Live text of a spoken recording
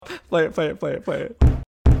Play it.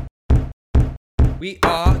 We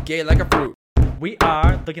are gay like a fruit. We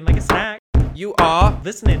are looking like a snack. You are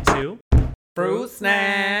Listening to Fruit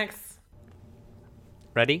Snacks.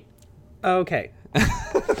 Ready? Okay.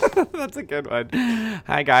 That's a good one.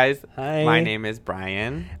 Hi, guys. Hi. My name is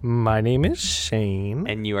Brian, My name is Shane.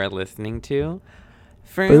 and you are listening to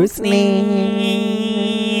Fruit Snacks.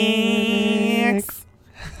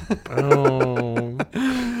 Oh.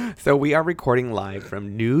 So we are recording live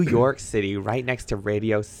from New York City, right next to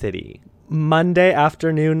Radio City. Monday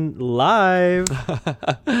afternoon live.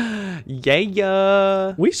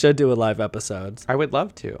 Yeah. We should do a live episodes. I would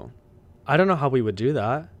love to. I don't know how we would do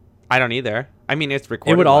that. I don't either. I mean, it's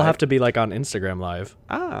recorded. It would all live. have to be like on Instagram live.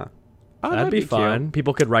 Ah. Oh, That'd be fun. cute.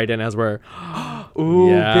 People could write in as we're. Ooh,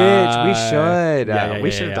 Yeah. bitch, we should. Yeah,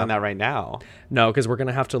 We should have done that right now. No, because we're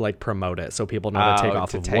gonna have to like promote it so people know to take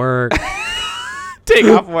off of take- work. Take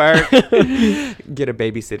off work. Get a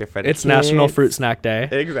babysitter for the It's National kids. Fruit Snack Day.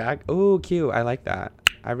 Exactly. Ooh, cute. I like that.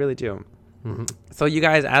 I really do. Mm-hmm. So you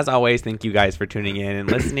guys, as always, thank you guys for tuning in and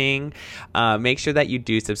listening. Make sure that you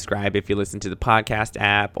do subscribe if you listen to the podcast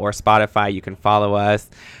app or Spotify. You can follow us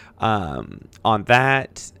on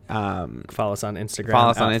that. Follow us on Instagram.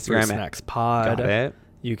 Follow us on at Instagram Fruit at- Snacks Pod. Got it.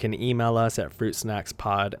 You can email us at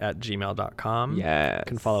fruitsnackspod@gmail.com. Yes. You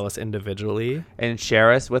can follow us individually. And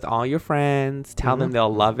share us with all your friends. Tell them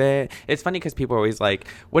they'll love it. It's funny because people are always like,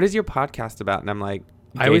 "What is your podcast about?" And I'm like,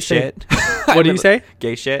 I "Gay always say- shit." What do you say?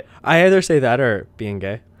 Gay shit. I either say that or being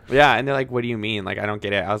gay. Yeah, and they're like, "What do you mean?" Like, I don't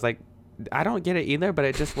get it. I was like, I don't get it either, but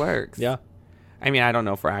it just works. Yeah. I mean, I don't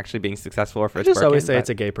know if we're actually being successful or if I it's just working, always say but- it's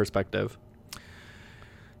a gay perspective.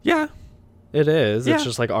 Yeah. It is. Yeah. It's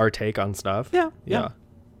just like our take on stuff. Yeah. Yeah.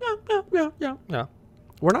 Yeah. Yeah.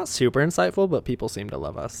 We're not super insightful, but people seem to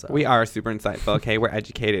love us. So. We are super insightful, okay? We're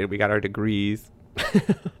educated. We got our degrees.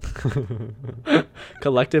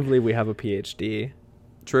 Collectively, we have a PhD.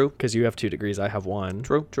 True. Because you have 2 degrees, I have 1.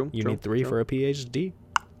 True. You need 3 for a PhD.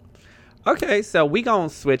 Okay, so we gonna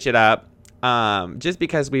switch it up. Just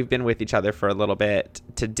because we've been with each other for a little bit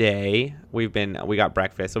today, we got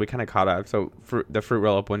breakfast, so we kind of caught up. So the fruit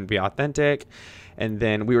roll up wouldn't be authentic, and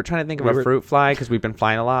then we were trying to think of a fruit fly because we've been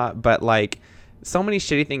flying a lot, but like so many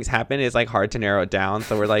shitty things happen, it's like hard to narrow it down.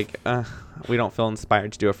 So we're like, we don't feel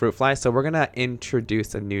inspired to do a fruit fly, so we're gonna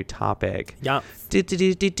introduce a new topic. Yeah.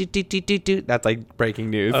 That's like breaking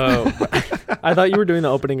news. Oh, I thought you were doing the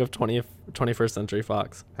opening of 21st Century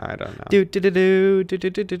Fox. I don't know.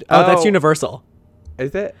 Oh, that's Universal.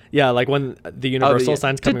 Is it? Yeah, like when the Universal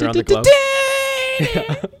signs coming around the globe.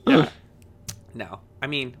 Yeah. No, I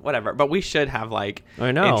mean whatever, but we should have like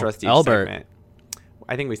I know. intros to each Albert. segment.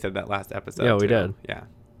 I think we said that last episode. Yeah, we too. did. Yeah.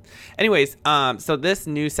 Anyways, so this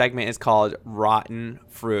new segment is called Rotten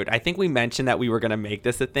Fruit. I think we mentioned that we were gonna make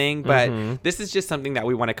this a thing, but this is just something that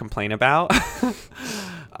we want to complain about,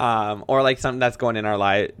 or like something that's going on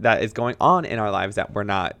in our lives that we're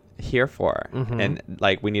not here for, and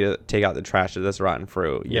like we need to take out the trash of this rotten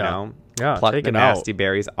fruit. You know, pluck take the it out. nasty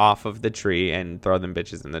berries off of the tree and throw them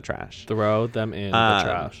bitches in the trash. Throw them in the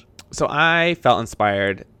trash. So I felt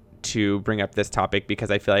inspired to bring up this topic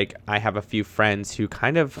because I feel like I have a few friends who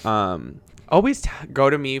kind of always go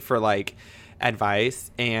to me for like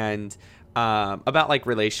advice and about like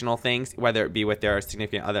relational things, whether it be with their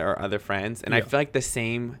significant other or other friends. And I feel like the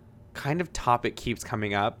same kind of topic keeps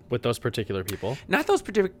coming up With those particular people. not those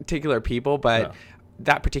particular people, but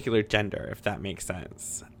that particular gender, if that makes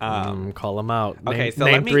sense. Call them out. Okay, Name, so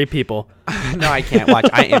name let me- 3 people. No, I can't watch.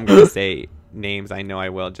 I am going to say names. I know I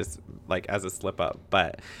will, just like as a slip up,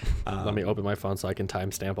 but Let me open my phone so I can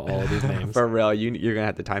timestamp all of these names. for real, you're gonna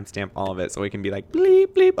have to timestamp all of it so we can be like bleep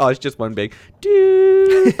bleep. Oh, it's just one big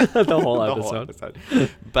dude. The whole episode.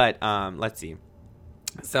 But let's see.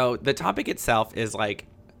 So the topic itself is like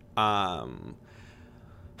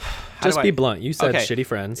Just be blunt. You said Okay. shitty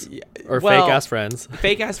friends Yeah, or well, fake ass friends.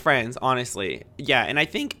 fake ass friends, honestly. Yeah, and I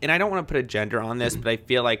think, and I don't want to put a gender on this, but I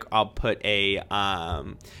feel like I'll put a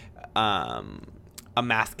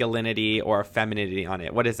masculinity or a femininity on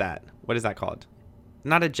it. What is that called?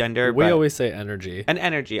 Not a gender, We but always say energy. an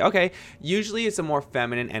energy. Okay, usually it's a more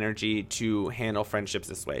feminine energy to handle friendships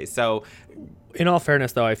this way. So In all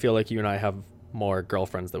fairness, though, I feel like you and I have more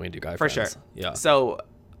girlfriends than we do guy for friends. sure, Yeah. So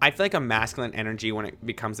I feel like a masculine energy, when it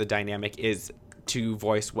becomes a dynamic, is to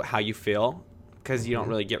voice how you feel, because you don't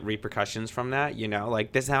really get repercussions from that, you know,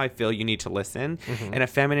 like this is how I feel, you need to listen. And a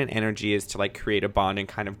feminine energy is to like create a bond and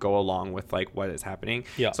kind of go along with like what is happening.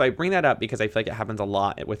 Yeah. So I bring that up because I feel like it happens a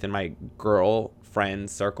lot within my girl friend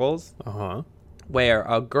circles, Uh-huh. where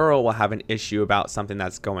a girl will have an issue about something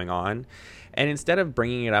that's going on, And instead of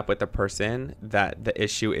bringing it up with the person that the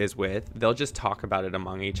issue is with, they'll just talk about it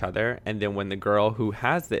among each other. And then when the girl who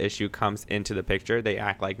has the issue comes into the picture, they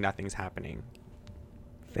act like nothing's happening.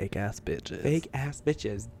 Fake ass bitches. Fake ass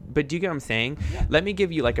bitches. But do you get what I'm saying? Yeah. Let me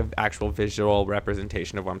give you like an actual visual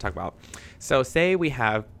representation of what I'm talking about. So say we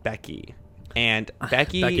have Becky. And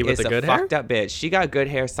Becky is a fucked up bitch. She got good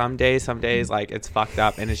hair some days like it's fucked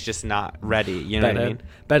up and it's just not ready. You know what I mean?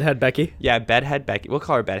 Bedhead Becky? Yeah, Bedhead Becky. We'll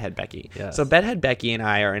call her Bedhead Becky. Yes. So Bedhead Becky and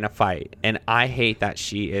I are in a fight. And I hate that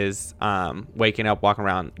she is waking up, walking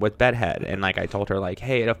around with Bedhead. And like I told her, like,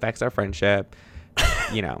 hey, it affects our friendship.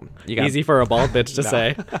 You know, you got easy for a bald bitch to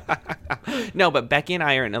say. No, but Becky and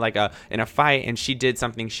I are in a fight, and she did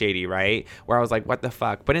something shady, right? Where I was like, "What the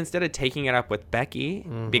fuck?" But instead of taking it up with Becky,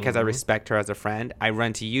 because I respect her as a friend, I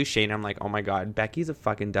run to you, Shane. And I'm like, "Oh my god, Becky's a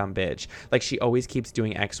fucking dumb bitch. Like she always keeps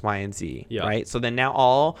doing X, Y, and Z, right?" So then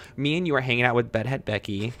now me and you are hanging out with Bedhead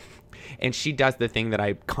Becky, and she does the thing that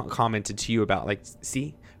I commented to you about, like,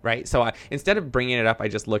 see, right? So instead of bringing it up, I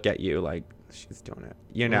just look at you like, she's doing it,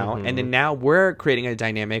 you know. And then now we're creating a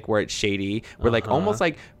dynamic where it's shady. We're like almost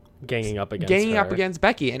like ganging up against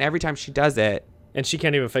Becky, and every time she does it, and she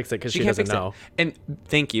can't even fix it because she doesn't know. And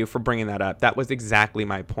thank you for bringing that up. That was exactly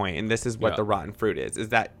my point. And this is what the rotten fruit is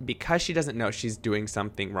that because she doesn't know she's doing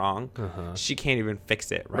something wrong, she can't even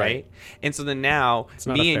fix it, right? And so then now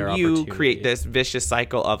me and you create this vicious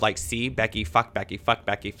cycle of like, see, Becky, fuck Becky, fuck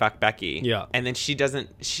Becky, fuck Becky. Yeah. And then she doesn't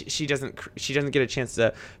get a chance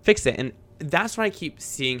to fix it. And that's what I keep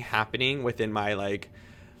seeing happening within my like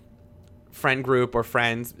friend group or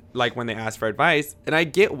friends, like when they ask for advice. And I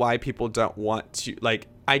get why people don't want to, like,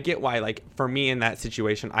 I get why, like, for me in that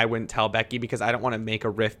situation, I wouldn't tell Becky because I don't want to make a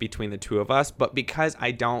rift between the two of us. But because I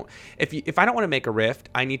don't, if I don't want to make a rift,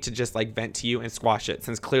 I need to just like vent to you and squash it,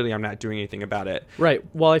 since clearly I'm not doing anything about it. Right.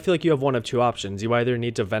 Well, I feel like you have one of two options. You either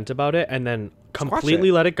need to vent about it and then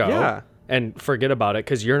completely let it go and forget about it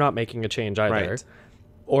because you're not making a change either. Right.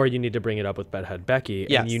 Or you need to bring it up with Bedhead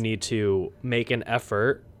Becky, and you need to make an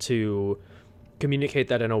effort to communicate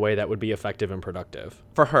that in a way that would be effective and productive.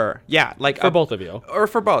 For her. Yeah. Like for both of you. Or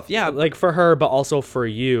for both. Yeah. Like for her, but also for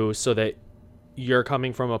you, so that you're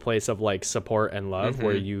coming from a place of like support and love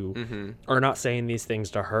where you are not saying these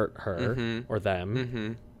things to hurt her or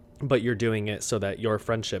them. But you're doing it so that your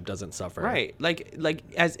friendship doesn't suffer. Right. Like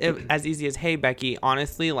as easy as, hey, Becky,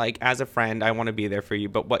 honestly, like as a friend, I want to be there for you.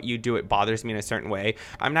 But what you do, it bothers me in a certain way.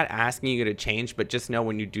 I'm not asking you to change, but just know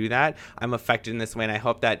when you do that, I'm affected in this way. And I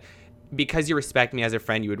hope that because you respect me as a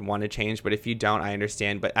friend, you would want to change. But if you don't, I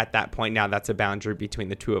understand. But at that point now, that's a boundary between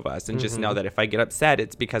the two of us. And just know that if I get upset,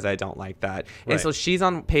 it's because I don't like that. Right. And so she's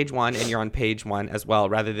on page 1 and you're on page 1 as well,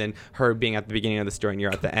 rather than her being at the beginning of the story and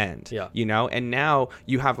you're at the end. Yeah. You know? And now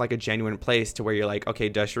you have like a genuine place to where you're like, okay,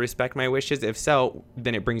 does she respect my wishes? If so,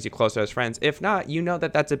 then it brings you closer as friends. If not, you know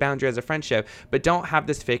that that's a boundary as a friendship. But don't have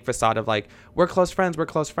this fake facade of like, we're close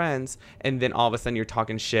friends. And then all of a sudden you're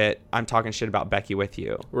talking shit. I'm talking shit about Becky with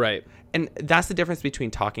you. Right. And that's the difference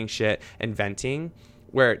between talking shit and venting,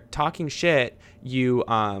 where talking shit, you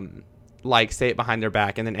like say it behind their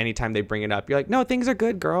back, and then anytime they bring it up, you're like, no, things are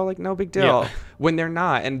good, girl, like no big deal, when they're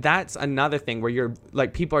not. And that's another thing where you're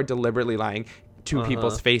like, people are deliberately lying to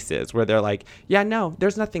people's faces, where they're like, yeah, no,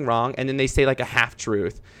 there's nothing wrong, and then they say like a half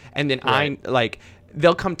truth, and then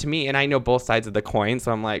they'll come to me and I know both sides of the coin,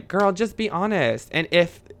 so I'm like, girl, just be honest. And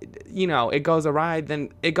if you know it goes awry,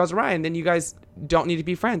 then it goes awry, and then you guys don't need to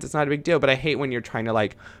be friends. It's not a big deal. But I hate when you're trying to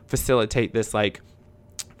like facilitate this like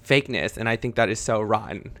fakeness, and I think that is so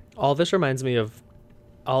rotten. All of this reminds me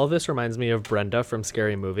of Brenda from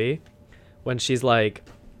Scary Movie, when she's like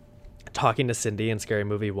talking to Cindy in Scary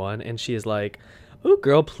Movie 1, and she's like, "Ooh,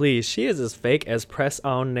 girl, please, she is as fake as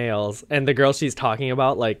press-on nails." And the girl she's talking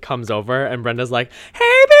about like comes over, and Brenda's like,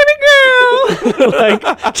 "Hey, baby girl,"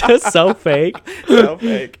 like just so fake. So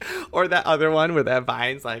fake. Or that other one where that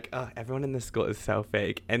Vine's like, "Oh, everyone in this school is so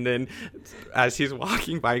fake," and then as he's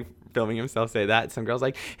walking by filming himself say that, some girl's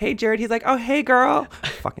like, "Hey, Jared," he's like, "Oh, hey, girl." I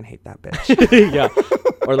fucking hate that bitch. Yeah.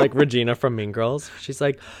 Or like Regina from Mean Girls. She's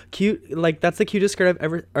like, cute, like that's the cutest skirt I've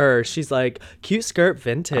ever, or she's like, cute skirt,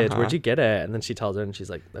 vintage, where'd you get it? And then she tells her, and she's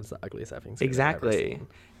like, that's the ugliest effing skirt exactly. I've ever seen.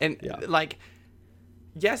 And like,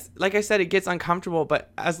 yes, like I said, it gets uncomfortable,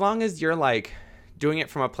 but as long as you're like doing it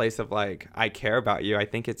from a place of like, I care about you, I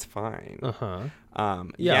think it's fine. Well,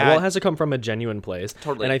 it has to come from a genuine place.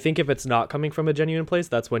 Totally. And I think if it's not coming from a genuine place,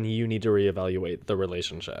 that's when you need to reevaluate the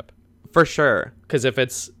relationship. For sure. Because if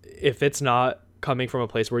it's not coming from a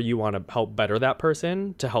place where you want to help better that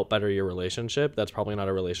person to help better your relationship, that's probably not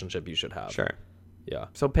a relationship you should have. Sure. Yeah.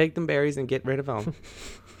 So pick them berries and get rid of them.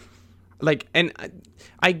 like, and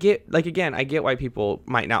I get, like, again, I get why people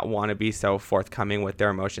might not want to be so forthcoming with their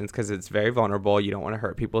emotions, because it's very vulnerable. You don't want to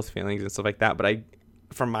hurt people's feelings and stuff like that. But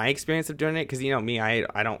from my experience of doing it, because you know me,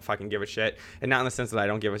 I don't fucking give a shit, and not in the sense that I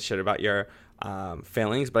don't give a shit about your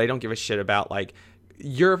feelings, but I don't give a shit about, like,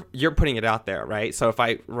 you're putting it out there, right? So if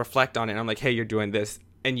I reflect on it, and I'm like, hey, you're doing this,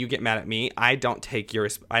 and you get mad at me, I don't take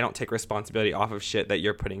responsibility off of shit that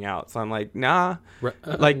you're putting out. So I'm like, nah,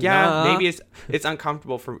 like, yeah, nah. maybe it's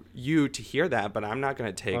uncomfortable for you to hear that, but I'm not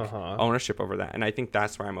going to take ownership over that. And I think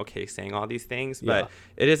that's where I'm okay saying all these things, but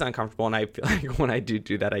it is uncomfortable. And I feel like when I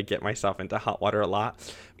do that, I get myself into hot water a lot.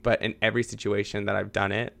 But in every situation that I've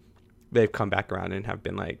done it, they've come back around and have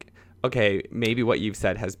been like, okay, maybe what you've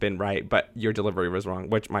said has been right, but your delivery was wrong,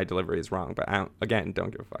 which my delivery is wrong. But don't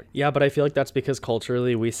give a fuck. Yeah, but I feel like that's because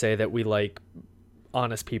culturally we say that we like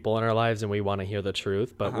honest people in our lives and we want to hear the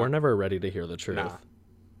truth, but we're never ready to hear the truth. Nah.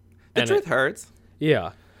 The truth hurts.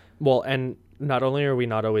 Yeah. Well, and not only are we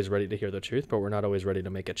not always ready to hear the truth, but we're not always ready to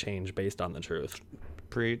make a change based on the truth.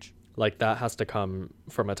 Preach. Like, that has to come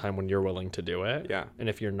from a time when you're willing to do it. Yeah. And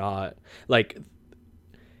if you're not, like,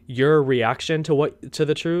 your reaction to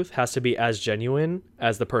the truth has to be as genuine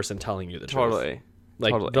as the person telling you the truth. Totally.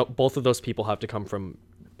 Like, totally. Both of those people have to come from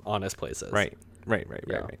honest places. Right.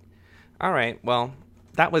 All right. Well,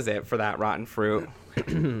 that was it for that rotten fruit.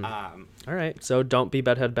 All right. So don't be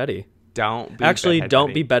Bedhead Betty. Don't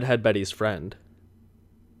be Bedhead Betty's friend.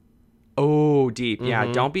 Oh, deep.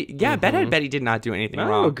 Yeah. Don't be. Yeah. Bedhead Betty did not do anything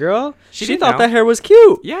wrong. Oh, girl. She didn't thought know. that hair was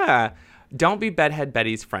cute. Yeah. Don't be Bedhead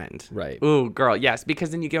Betty's friend. Right. Ooh, girl. Yes.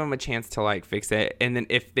 Because then you give them a chance to, like, fix it. And then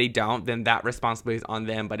if they don't, then that responsibility is on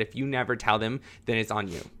them. But if you never tell them, then it's on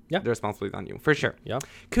you. Yeah. The responsibility is on you. For sure. Yeah.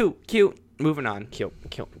 Cute. Moving on. Cute.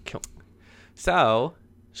 So.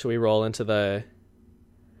 Should we roll into the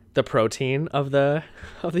protein of the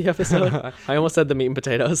episode? I almost said the meat and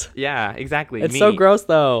potatoes. Yeah, exactly. It's so gross,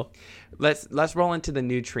 though. Let's roll into the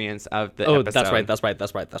nutrients of the episode.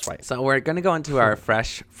 That's right. So we're going to go into our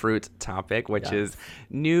fresh fruit topic, which is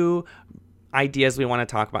new ideas we want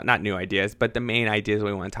to talk about. Not new ideas, but the main ideas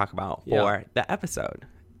we want to talk about for the episode.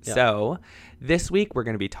 Yeah. So this week we're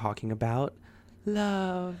going to be talking about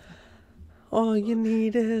love. All you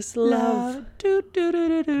need is love. Do, do, do,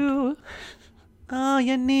 do, do. All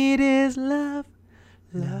you need is love.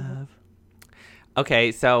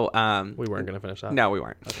 Okay, so we weren't gonna finish that. No, we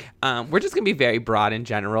weren't. Okay. We're just gonna be very broad in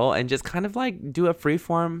general and just kind of like do a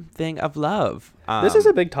freeform thing of love. This is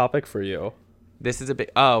a big topic for you. This is a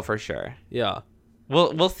big for sure. Yeah.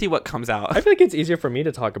 We'll see what comes out. I feel like it's easier for me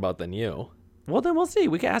to talk about than you. Well, then we'll see.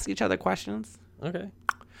 We can ask each other questions. Okay.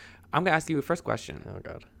 I'm gonna ask you a first question. Oh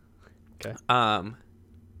God. Okay.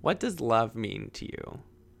 What does love mean to you?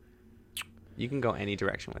 You can go any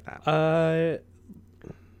direction with that.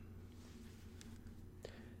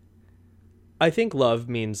 I think love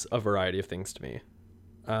means a variety of things to me.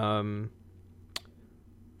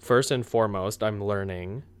 First and foremost, I'm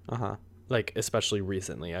learning, like, especially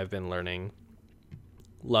recently, I've been learning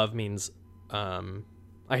love means, I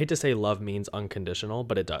hate to say love means unconditional,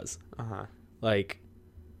 but it does. Like,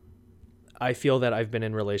 I feel that I've been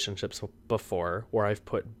in relationships before where I've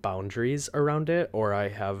put boundaries around it, or I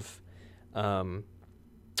have,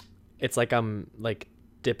 it's like I'm like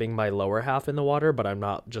dipping my lower half in the water, but I'm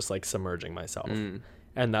not just like submerging myself.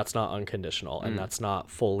 And that's not unconditional, and that's not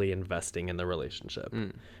fully investing in the relationship.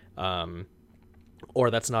 Or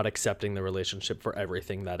that's not accepting the relationship for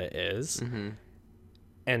everything that it is.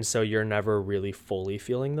 And so you're never really fully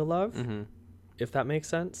feeling the love, if that makes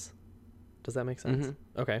sense. Does that make sense?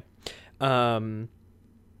 Okay. And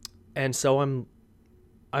so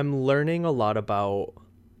I'm learning a lot about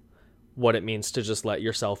what it means to just let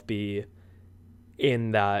yourself be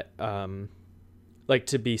in that, like,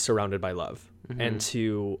 to be surrounded by love and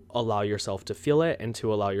to allow yourself to feel it and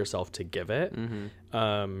to allow yourself to give it.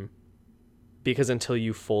 Because until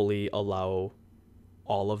you fully allow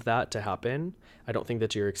all of that to happen, I don't think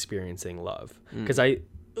that you're experiencing love. Because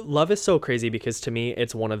love is so crazy, because to me,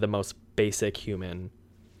 it's one of the most basic human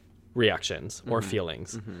reactions or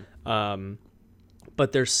feelings.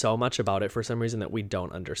 But there's so much about it for some reason that we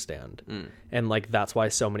don't understand. And like, that's why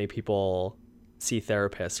so many people see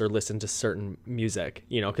therapists or listen to certain music,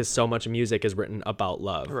 you know, because so much music is written about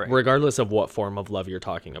love, regardless of what form of love you're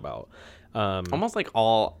talking about. Almost like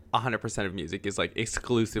all 100% of music is like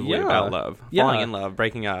exclusively about love, falling in love,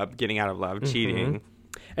 breaking up, getting out of love, cheating.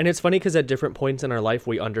 And it's funny because at different points in our life,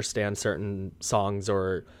 we understand certain songs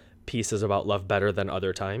or pieces about love better than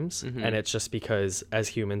other times. And it's just because as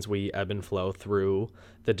humans, we ebb and flow through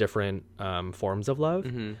the different forms of love.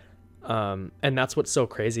 And that's what's so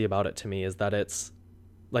crazy about it to me, is that it's,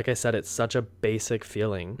 like I said, it's such a basic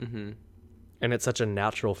feeling and it's such a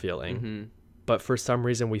natural feeling. Mm-hmm. But for some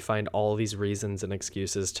reason we find all these reasons and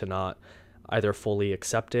excuses to not either fully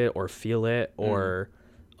accept it or feel it or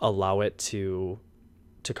allow it to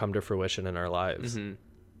come to fruition in our lives.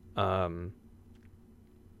 Mm-hmm.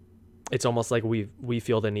 It's almost like we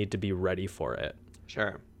feel the need to be ready for it.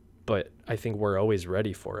 Sure. But I think we're always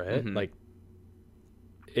ready for it. Mm-hmm. Like,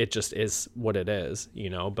 it just is what it is, you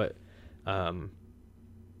know? But,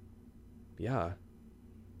 yeah.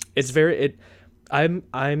 It's very,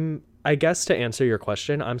 I guess to answer your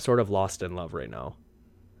question, I'm sort of lost in love right now.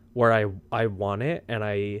 Where I want it, and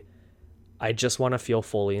I just want to feel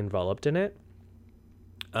fully enveloped in it.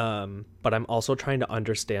 But I'm also trying to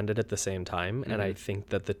understand it at the same time, and I think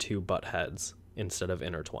that the two butt heads instead of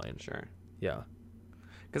intertwine. Sure. Yeah.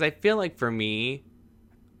 Because I feel like for me,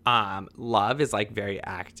 love is like very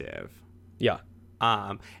active. Yeah.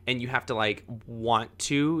 And you have to like want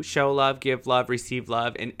to show love, give love, receive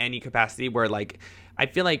love in any capacity, where like I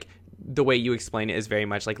feel like the way you explain it is very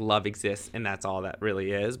much like love exists and that's all that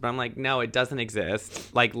really is. But I'm like, no, it doesn't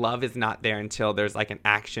exist. Like, love is not there until there's like an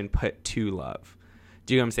action put to love.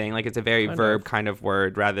 Do you know what I'm saying? Like, it's a very kind of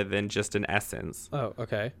word rather than just an essence. Oh,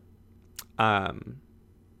 okay.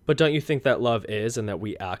 But But don't you think that love is, and that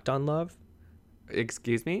we act on love?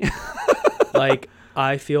 excuse me? Like,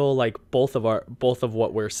 I feel like both of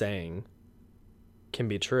what we're saying can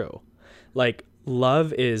be true. Like,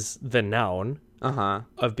 love is the noun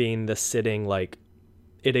of being the sitting, like,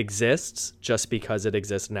 it exists just because it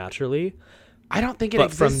exists naturally. I don't think it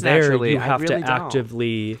But exists from there, naturally. you have really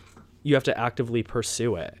to actively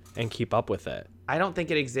pursue it and keep up with it. I don't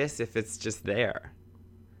think it exists if it's just there.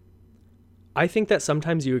 I think that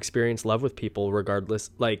sometimes you experience love with people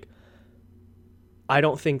regardless. Like, I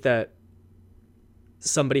don't think that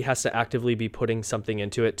somebody has to actively be putting something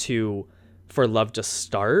into it for love to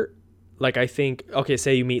start. Like, I think, okay,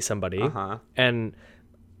 say you meet somebody and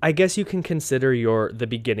I guess you can consider the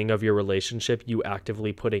beginning of your relationship you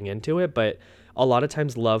actively putting into it, but a lot of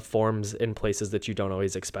times love forms in places that you don't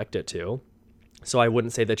always expect it to. So I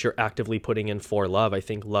wouldn't say that you're actively putting in for love. I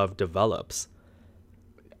think love develops.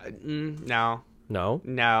 No.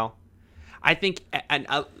 No? I think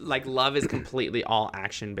like love is completely all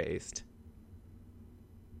action based.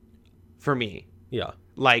 For me. Yeah.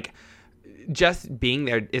 Like, just being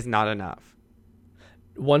there is not enough.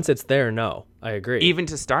 Once it's there, no. I agree. Even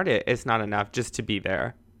to start it, it's not enough just to be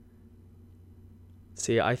there.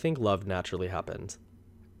 See, I think love naturally happens.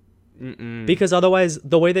 Mm-mm. Because otherwise,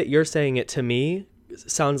 the way that you're saying it to me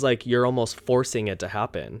sounds like you're almost forcing it to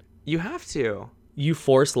happen. You have to. You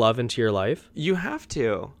force love into your life? You have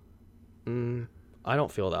to. I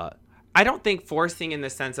don't feel that. I don't think forcing in the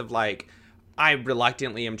sense of like, I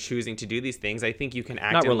reluctantly am choosing to do these things. I think you can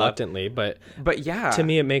act not in reluctantly, love. But yeah. To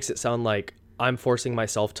me, it makes it sound like I'm forcing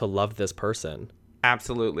myself to love this person.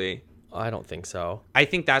 Absolutely. I don't think so. I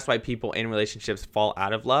think that's why people in relationships fall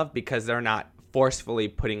out of love, because they're not forcefully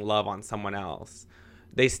putting love on someone else.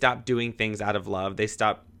 They stop doing things out of love. They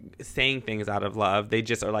stop saying things out of love. They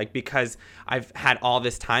just are like, because I've had all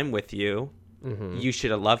this time with you, you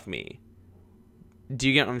should have loved me. Do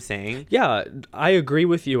you get what I'm saying? Yeah, I agree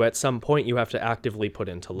with you. At some point, you have to actively put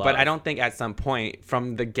into love. But I don't think at some point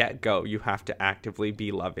from the get-go you have to actively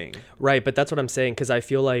be loving. Right, but that's what I'm saying, because I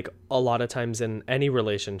feel like a lot of times in any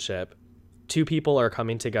relationship, two people are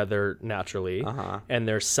coming together naturally, and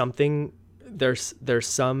there's something, there's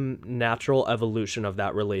some natural evolution of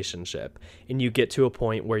that relationship, and you get to a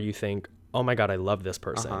point where you think, oh my God, I love this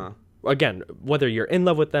person. Again, whether you're in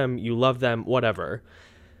love with them, you love them, whatever.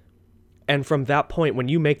 And from that point, when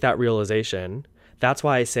you make that realization, that's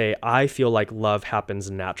why I say I feel like love happens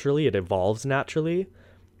naturally. It evolves naturally.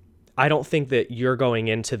 I don't think that you're going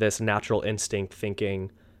into this natural instinct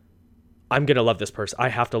thinking, I'm going to love this person. I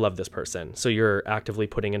have to love this person. So you're actively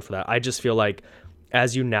putting in for that. I just feel like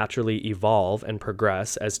as you naturally evolve and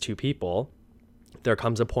progress as two people, there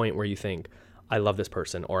comes a point where you think, I love this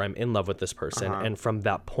person, or I'm in love with this person. And from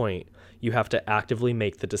that point, you have to actively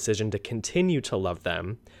make the decision to continue to love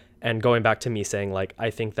them. And going back to me saying, like,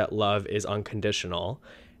 I think that love is unconditional,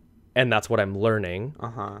 and that's what I'm learning.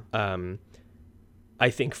 I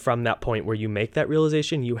think from that point where you make that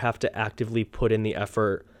realization, you have to actively put in the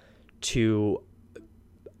effort to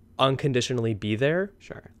unconditionally be there.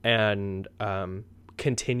 Sure. And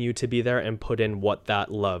continue to be there and put in what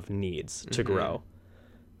that love needs to grow.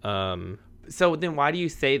 So then why do you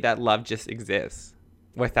say that love just exists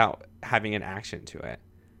without having an action to it?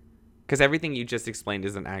 Because everything you just explained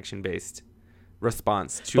is an action-based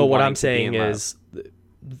response to. But what I'm saying is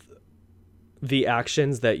the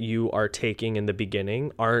actions that you are taking in the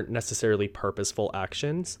beginning aren't necessarily purposeful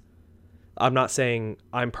actions. I'm not saying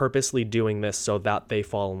I'm purposely doing this so that they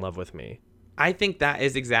fall in love with me. I think that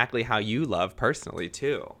is exactly how you love personally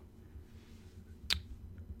too.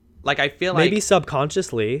 Like, I feel like Maybe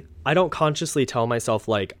subconsciously. I don't consciously tell myself,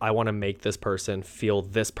 like, I want to make this person feel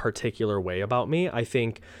this particular way about me. I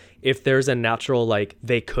think if there's a natural, like,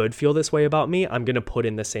 they could feel this way about me, I'm going to put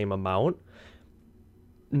in the same amount,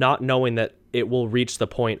 not knowing that it will reach the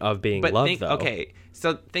point of being love, though. Okay,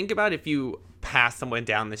 so think about if you pass someone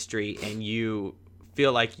down the street and you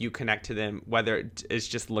feel like you connect to them, whether it's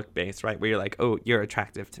just look based, right? Where you're like, oh, you're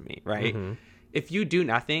attractive to me, right? Mm-hmm. If you do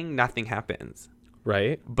nothing, nothing happens.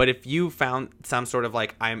 Right? But if you found some sort of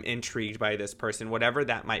like, I'm intrigued by this person, whatever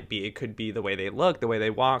that might be, it could be the way they look, the way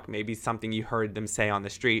they walk, maybe something you heard them say on the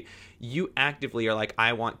street. You actively are like,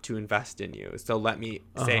 I want to invest in you. So let me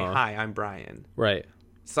say, hi, I'm Brian. Right.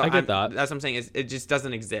 So I get that. That's what I'm saying. It just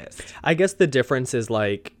doesn't exist. I guess the difference is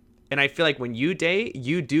like, and I feel like when you date,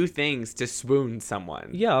 you do things to swoon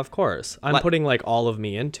someone. yeah, of course. I'm putting like all of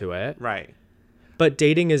me into it. Right. But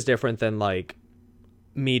dating is different than like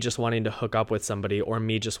me just wanting to hook up with somebody or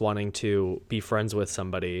me just wanting to be friends with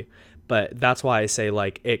somebody. But that's why I say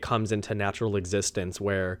like it comes into natural existence,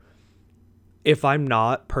 where if I'm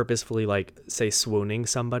not purposefully like say swooning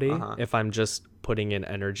somebody, if I'm just putting in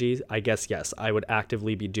energy, I guess yes, I would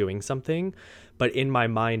actively be doing something. But in my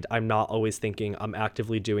mind, I'm not always thinking I'm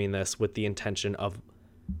actively doing this with the intention of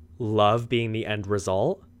love being the end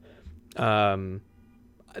result.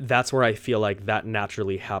 That's where I feel like that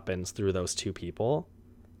naturally happens through those two people.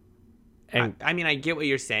 And I mean, I get what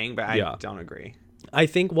you're saying, but I don't agree. I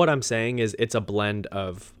think what I'm saying is it's a blend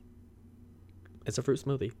of, it's a fruit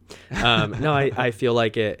smoothie. No, I feel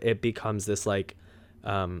like it becomes this like,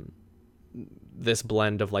 this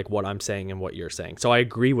blend of like what I'm saying and what you're saying. So I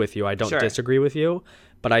agree with you. I don't disagree with you,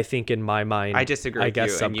 but I think in my mind, I disagree with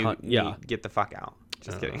you, and you get the fuck out.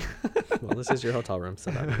 Just kidding. Well, this is your hotel room,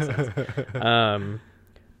 so that makes sense.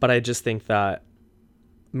 But I just think that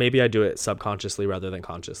maybe I do it subconsciously rather than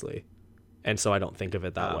consciously. And so I don't think of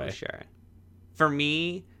it that way. Sure. For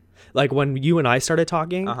me, like when you and I started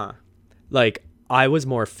talking, like I was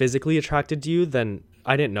more physically attracted to you than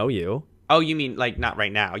I didn't know you. Oh, you mean like not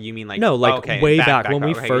right now? You mean like no, like way back when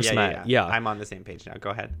we first met. Yeah. I'm on the same page now. Go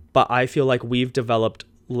ahead. But I feel like we've developed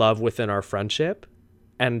love within our friendship,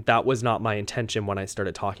 and that was not my intention when I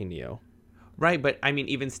started talking to you. Right, but I mean,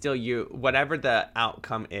 even still, whatever the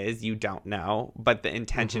outcome is, you don't know. But the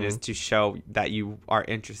intention is to show that you are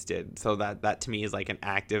interested. So that to me is like an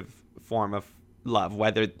active form of love.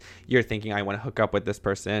 Whether you're thinking I want to hook up with this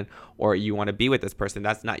person or you want to be with this person,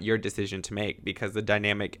 that's not your decision to make, because the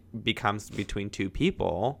dynamic becomes between two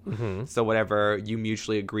people. So whatever you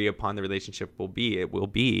mutually agree upon the relationship will be, it will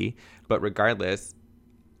be. But regardless,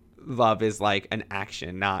 love is like an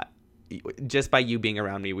action, not just by you being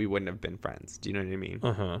around me, we wouldn't have been friends. Do you know what I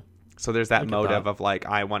mean? So there's that motive of like,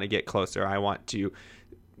 I want to get closer. I want to,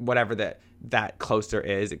 whatever that closer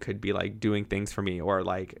is. It could be like doing things for me or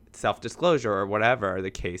like self-disclosure or whatever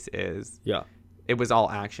the case is. Yeah. It was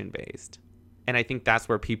all action based. And I think that's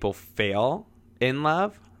where people fail in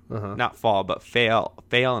love. Not fall, but fail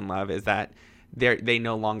in love, is that they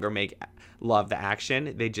no longer make love the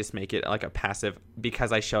action. They just make it like a passive,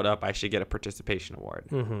 because I showed up, I should get a participation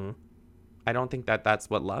award. I don't think that's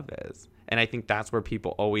what love is. And I think that's where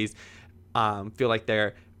people always feel like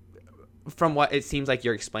they're, from what it seems like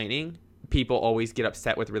you're explaining, people always get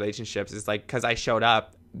upset with relationships. It's like, because I showed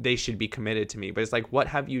up, they should be committed to me. But it's like, what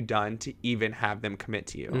have you done to even have them commit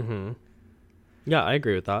to you? Yeah, I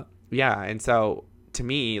agree with that. Yeah. And so to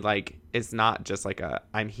me, like, it's not just like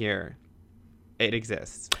I'm here. It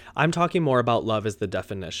exists. I'm talking more about love as the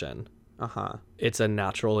definition. Uh-huh. It's a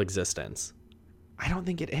natural existence. I don't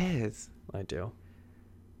think it is. I do.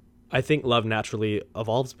 I think love naturally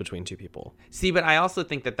evolves between two people. See, but I also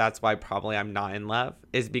think that's why probably I'm not in love,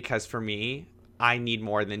 is because for me, I need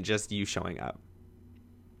more than just you showing up.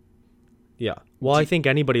 Yeah. Well, I think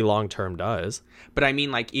anybody long-term does. But I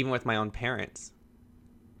mean, like, even with my own parents.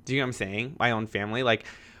 Do you know what I'm saying? My own family. Like,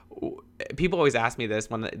 people always ask me this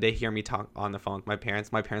when they hear me talk on the phone with my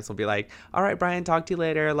parents. My parents will be like, all right, Brian, talk to you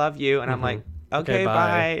later. Love you. And I'm like, okay,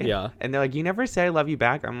 bye. Yeah. And they're like, you never say I love you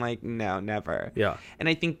back? I'm like, no, never. Yeah. And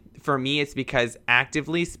I think for me, it's because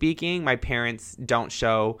actively speaking, my parents don't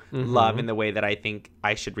show love in the way that I think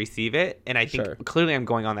I should receive it. And I think clearly I'm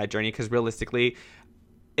going on that journey, because realistically,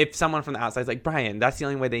 if someone from the outside is like, Brian, that's the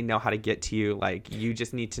only way they know how to get to you. Like, you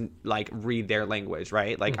just need to like read their language,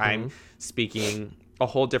 right? Like I'm speaking a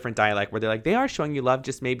whole different dialect where they're like, they are showing you love,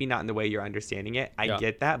 just maybe not in the way you're understanding it. I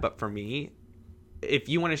get that. But for me, if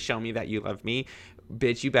you want to show me that you love me,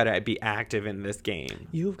 bitch, you better be active in this game.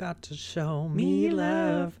 You've got to show me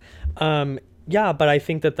love. Yeah, but I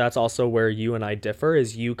think that that's also where you and I differ,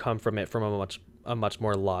 is you come from it from a much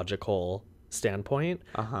more logical standpoint.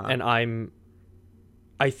 And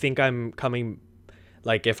I think I'm coming,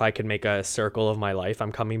 like, if I could make a circle of my life,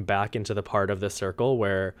 I'm coming back into the part of the circle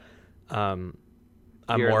where I'm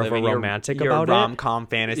more of a romantic your about rom-com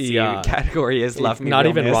fantasy category is love me not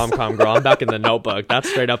realness. even rom-com, girl. I'm back in the Notebook. That's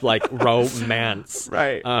straight up like romance.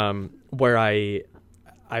 Right. Where I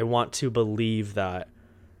want to believe that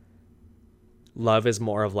love is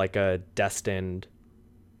more of like a destined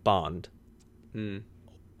bond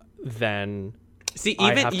than see,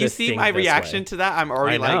 even you see my reaction to that, I'm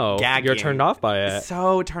already like gagging. You're turned off by it.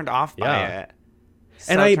 So turned off by it.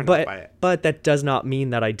 So but that does not mean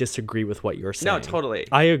that I disagree with what you're saying. No, totally.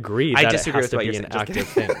 I agree that disagree it has with to what be you're an saying. active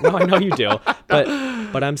thing. No, I know you do.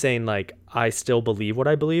 But I'm saying, like, I still believe what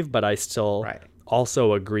I believe, but I still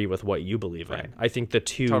also agree with what you believe in. I think the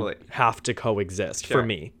two have to coexist for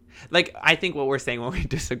me. Like, I think what we're saying when we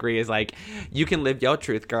disagree is, like, you can live your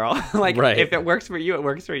truth, girl. Like, if it works for you, it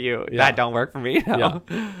works for you. Yeah. That don't work for me. No.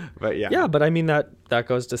 But yeah, but I mean, that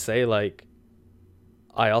goes to say, like,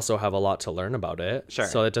 I also have a lot to learn about it. Sure.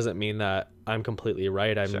 So it doesn't mean that I'm completely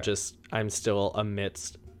right. I'm still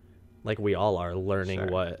amidst, like we all are,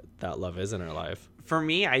 learning what that love is in our life. For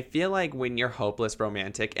me, I feel like when you're hopeless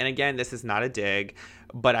romantic, and again, this is not a dig,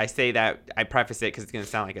 but I say that, I preface it because it's going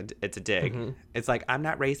to sound like it's a dig. Mm-hmm. It's like, I'm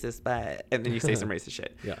not racist, but, and then you say some racist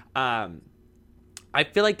shit. Yeah. I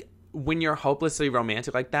feel like when you're hopelessly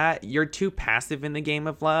romantic like that, you're too passive in the game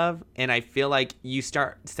of love. And I feel like you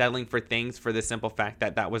start settling for things for the simple fact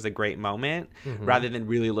that that was a great moment, rather than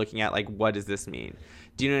really looking at, like, what does this mean?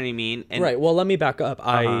 Do you know what I mean? And, right. Well, let me back up.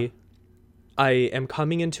 I am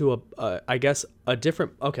coming into I guess a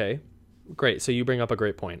different, okay, great. So you bring up a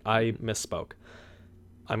great point. I misspoke.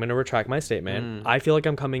 I'm going to retract my statement. I feel like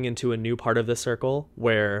I'm coming into a new part of the circle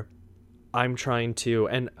where I'm trying to,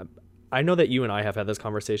 and I know that you and I have had this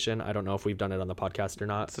conversation. I don't know if we've done it on the podcast or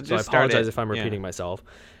not. So I apologize if I'm repeating myself.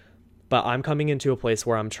 But I'm coming into a place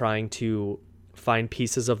where I'm trying to find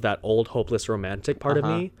pieces of that old hopeless romantic part of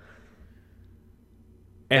me.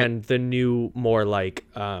 And the new, more like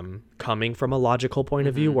coming from a logical point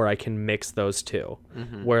of view where I can mix those two.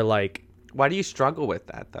 Where, like... Why do you struggle with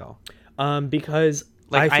that, though? Because...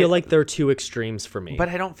 Like, I feel like they're two extremes for me. But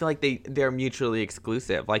I don't feel like they're mutually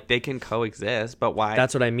exclusive. Like, they can coexist, but why?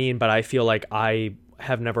 That's what I mean, but I feel like I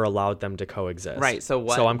have never allowed them to coexist. Right, so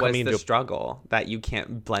what's the struggle that you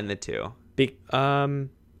can't blend the two?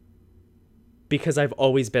 Because I've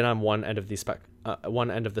always been on one end of the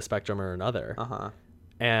spectrum or another.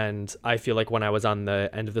 And I feel like when I was on the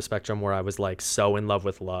end of the spectrum where I was, like, so in love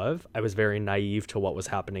with love, I was very naive to what was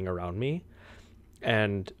happening around me.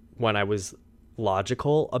 And when I was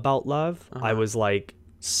logical about love, I was, like,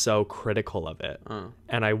 so critical of it.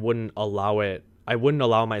 And I wouldn't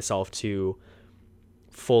allow myself to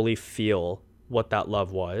fully feel what that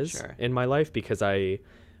love was in my life, because I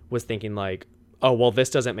was thinking, like, oh, well, this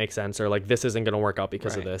doesn't make sense, or, like, this isn't going to work out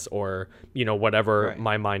because of this, or, you know, whatever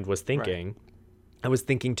my mind was thinking. I was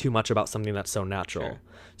thinking too much about something that's so natural.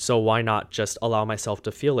 So why not just allow myself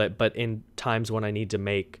to feel it? But in times when I need to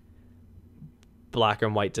make black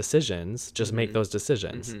and white decisions, just make those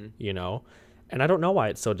decisions, you know? And I don't know why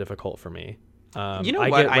it's so difficult for me. You know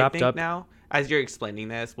what I think now, as you're explaining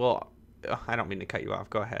this, well, I don't mean to cut you off.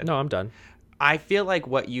 Go ahead. No, I'm done. I feel like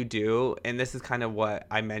what you do, and this is kind of what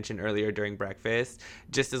I mentioned earlier during breakfast,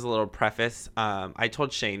 just as a little preface, I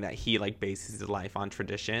told Shane that he, like, bases his life on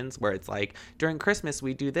traditions, where it's like, during Christmas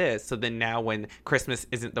we do this. So then now when Christmas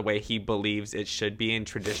isn't the way he believes it should be in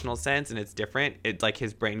traditional sense, and it's different, it's like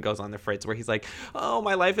his brain goes on the fritz, where he's like, oh,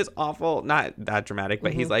 my life is awful. Not that dramatic,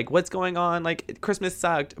 but he's like, what's going on? Like, Christmas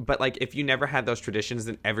sucked. But, like, if you never had those traditions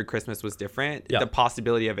and every Christmas was different, the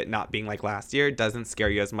possibility of it not being like last year doesn't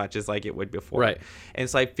scare you as much as, like, it would before. Right. And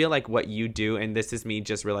so I feel like what you do, and this is me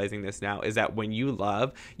just realizing this now, is that when you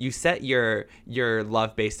love, you set your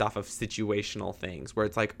love based off of situational things, where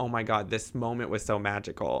it's like, oh my God, this moment was so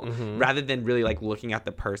magical. Rather than really, like, looking at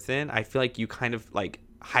the person, I feel like you kind of, like,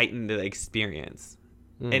 heighten the experience.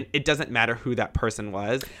 And it doesn't matter who that person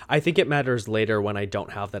was. I think it matters later when I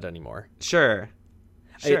don't have that anymore. Sure.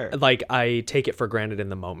 I take it for granted in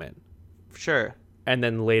the moment. Sure. And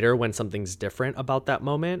then later, when something's different about that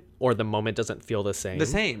moment, or the moment doesn't feel the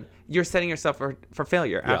same. You're setting yourself for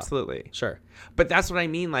failure. Yeah, absolutely. Sure. But that's what I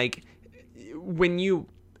mean. Like, when you,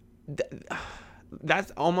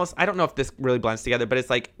 that's almost, I don't know if this really blends together, but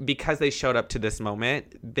it's like, because they showed up to this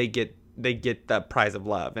moment, they get the prize of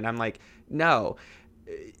love. And I'm like, no,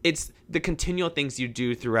 it's the continual things you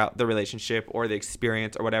do throughout the relationship or the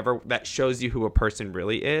experience or whatever that shows you who a person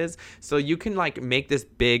really is. So you can like make this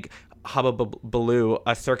big hubbubaloo,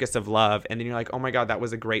 a circus of love, and then you're like, oh my God, that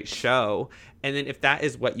was a great show. And then if that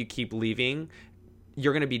is what you keep leaving,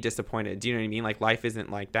 you're going to be disappointed. Do you know what I mean? Like, life isn't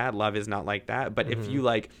like that. Love is not like that. But if you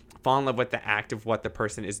like fall in love with the act of what the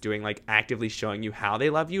person is doing, like actively showing you how they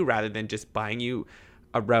love you rather than just buying you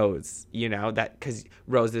a rose, you know, that because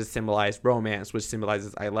roses symbolize romance, which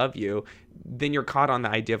symbolizes I love you, then you're caught on the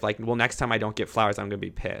idea of like, well, next time I don't get flowers, I'm going to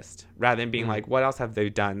be pissed, rather than being like, what else have they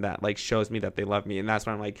done that like shows me that they love me? And that's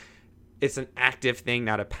when I'm like, it's an active thing,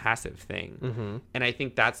 not a passive thing. And I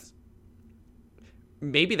think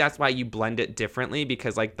maybe that's why you blend it differently,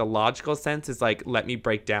 because like the logical sense is like, let me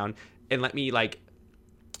break down and let me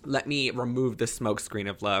remove the smoke screen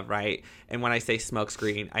of love, right? And when I say smoke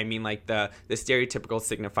screen, I mean like the stereotypical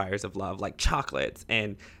signifiers of love, like chocolates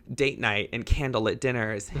and date night and candlelit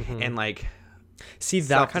dinners and like see,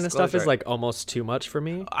 that kind of stuff is like almost too much for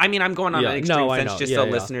me. I mean, I'm going on an extreme sense just so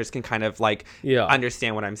listeners can kind of like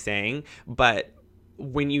understand what I'm saying. But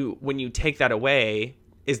when you take that away,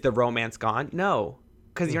 is the romance gone? No,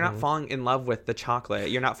 because you're not falling in love with the chocolate.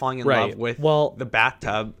 You're not falling in love with the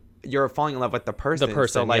bathtub. You're falling in love with the person.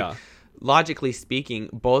 So like logically speaking,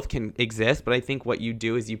 both can exist, but I think what you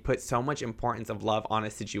do is you put so much importance of love on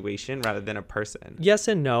a situation rather than a person. Yes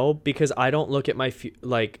and no, because I don't look at my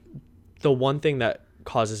like the one thing that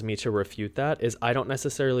causes me to refute that is I don't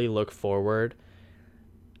necessarily look forward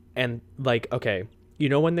and like, okay, you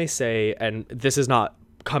know, when they say, and this is not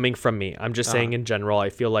coming from me, I'm just saying in general,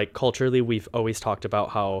 I feel like culturally we've always talked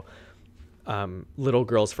about how little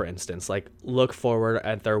girls, for instance, like look forward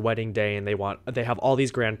at their wedding day and they have all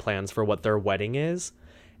these grand plans for what their wedding is,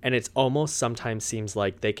 and it's almost sometimes seems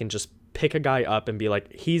like they can just pick a guy up and be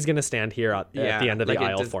like, he's gonna stand here at the end of the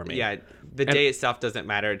aisle for me. The day itself doesn't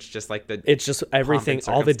matter. It's just like it's just everything,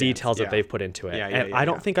 all the details that they've put into it. And I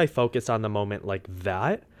don't think I focus on the moment like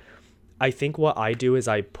that. I think what I do is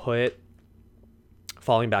I put,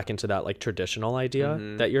 falling back into that like traditional idea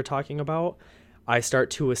that you're talking about, I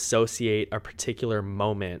start to associate a particular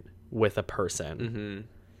moment with a person.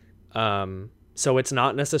 So it's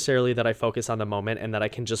not necessarily that I focus on the moment and that I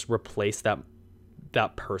can just replace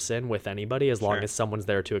that person with anybody as long as someone's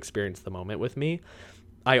there to experience the moment with me.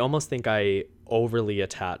 I almost think I overly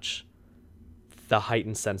attach the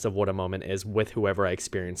heightened sense of what a moment is with whoever I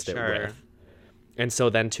experienced it with. And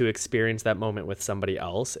so then to experience that moment with somebody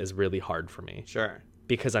else is really hard for me.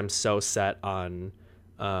 Because I'm so set on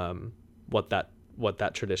what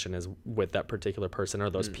that tradition is with that particular person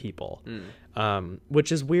or those people.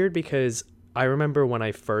 Which is weird because I remember when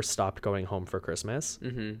I first stopped going home for Christmas,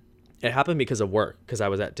 it happened because of work, because I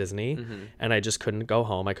was at Disney and I just couldn't go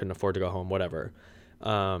home. I couldn't afford to go home, whatever.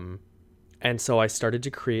 And so I started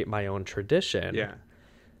to create my own tradition.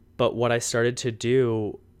 But what I started to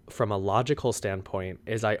do from a logical standpoint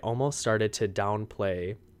is I almost started to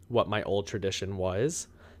downplay what my old tradition was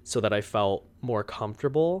so that I felt more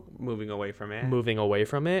comfortable moving away from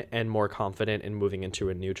it and more confident in moving into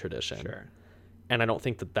a new tradition. And I don't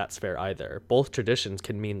think that that's fair either. Both traditions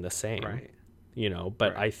can mean the same, you know,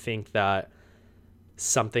 but I think that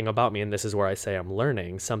something about me, and this is where I say I'm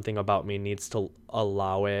learning, something about me needs to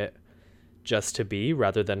allow it just to be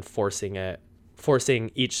rather than forcing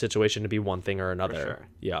each situation to be one thing or another.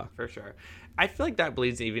 For sure. I feel like that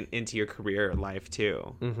bleeds even into your career life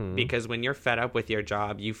too, because when you're fed up with your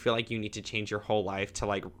job, you feel like you need to change your whole life to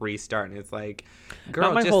like restart, and it's like,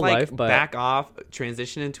 girl, just like life, but back off,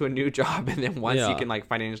 transition into a new job, and then once you can like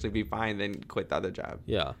financially be fine, then quit the other job.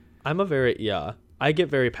 I get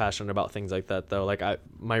very passionate about things like that though. Like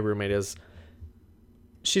my roommate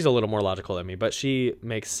she's a little more logical than me, but she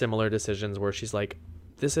makes similar decisions where she's like,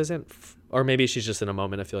 this isn't or maybe she's just in a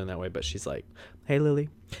moment of feeling that way, but she's like, hey Lily,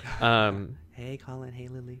 hey Colin, hey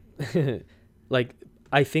Lily. Like,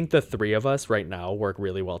 I think the three of us right now work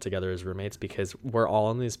really well together as roommates because we're all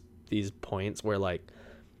on these points where like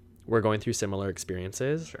we're going through similar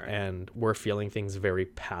experiences and we're feeling things very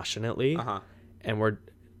passionately, and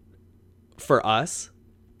for us,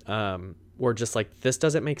 we're just like, this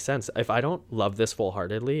doesn't make sense. If I don't love this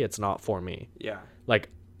full-heartedly, it's not for me. Like,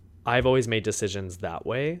 I've always made decisions that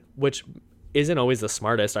way, which isn't always the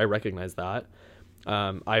smartest. I recognize that.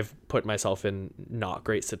 I've put myself in not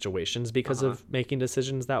great situations because of making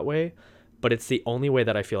decisions that way, but it's the only way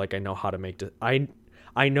that I feel like I know how to make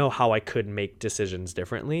I know how I could make decisions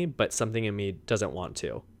differently, but something in me doesn't want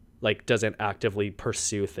to, like, doesn't actively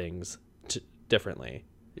pursue things differently.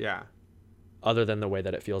 Other than the way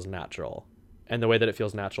that it feels natural. And the way that it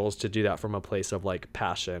feels natural is to do that from a place of like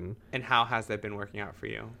passion. And how has that been working out for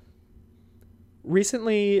you?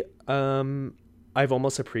 Recently, I've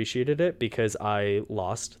almost appreciated it because I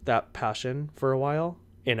lost that passion for a while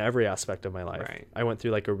in every aspect of my life. Right. I went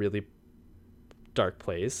through like a really dark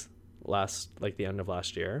place the end of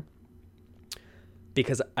last year,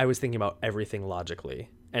 because I was thinking about everything logically.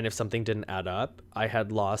 And if something didn't add up, I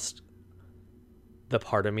had lost the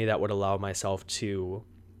part of me that would allow myself to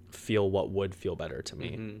feel what would feel better to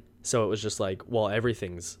me. Mm-hmm. So it was just like, well,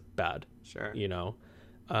 everything's bad, Sure. you know?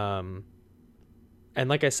 And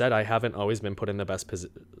like I said, I haven't always been put in the best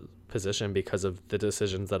position because of the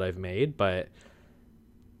decisions that I've made, but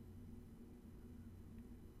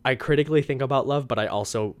I critically think about love, but I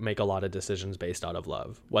also make a lot of decisions based out of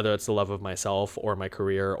love, whether it's the love of myself or my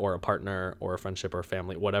career or a partner or a friendship or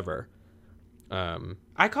family, whatever.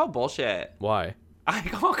 I call bullshit. Why? I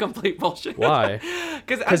call complete bullshit. Why?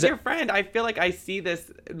 Because as your friend, I feel like I see this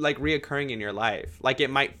like reoccurring in your life. Like it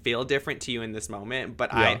might feel different to you in this moment,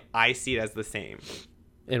 but Yeah. I see it as the same.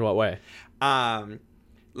 In what way?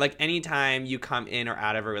 Like anytime you come in or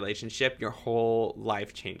out of a relationship, your whole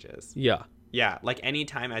life changes. Yeah. Yeah, like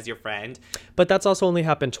anytime as your friend. But that's also only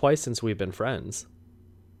happened twice since we've been friends.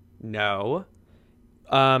 No.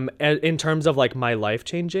 In terms of like my life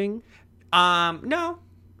changing, No.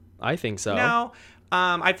 I think so. No.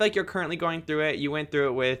 I feel like you're currently going through it. You went through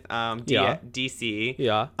it with Yeah. DC.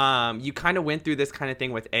 Yeah. You kind of went through this kind of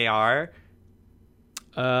thing with AR.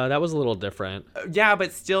 That was a little different. Yeah,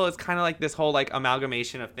 but still, it's kind of like this whole like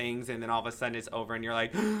amalgamation of things, and then all of a sudden it's over, and you're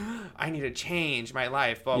like, I need to change my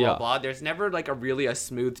life. Blah Yeah. blah blah. There's never like a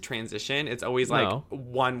smooth transition. It's always like No.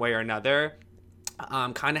 one way or another.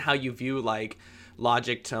 Kind of how you view like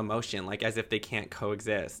logic to emotion, like as if they can't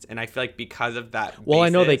coexist. And I feel like because of that. Well, I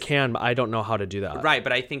know they basis- can, but I don't know how to do that. Right,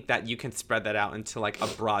 but I think that you can spread that out into like a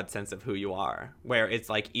broad sense of who you are, where it's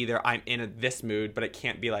like either I'm in this mood, but it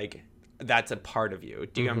can't be like that's a part of you.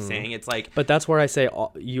 Do you know what I'm saying? It's like But that's where I say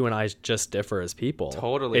you and I just differ as people.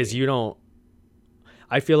 Totally. Is you don't.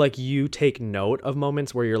 I feel like you take note of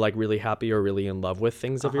moments where you're like really happy or really in love with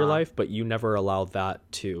things of your life, but you never allow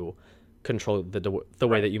that to control the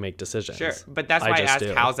way that you make decisions. Sure, but that's why I just asked,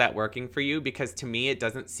 do. how's that working for you? Because to me, it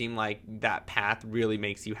doesn't seem like that path really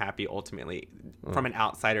makes you happy ultimately from an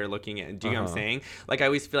outsider looking in. Do you know what I'm saying? Like, I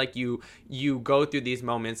always feel like you go through these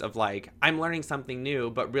moments of like, I'm learning something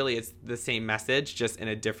new, but really it's the same message, just in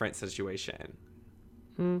a different situation.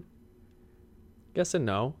 Yes and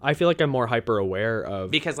no. I feel like I'm more hyper aware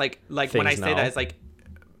of Because like when I things say now. that, it's like,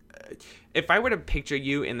 if I were to picture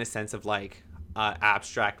you in the sense of like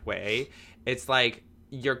abstract way, it's like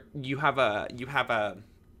you have a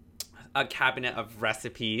cabinet of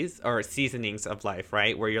recipes or seasonings of life,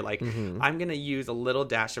 right? Where you're like, I'm gonna use a little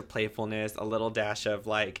dash of playfulness, a little dash of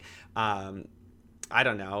like I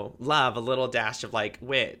don't know, love, a little dash of like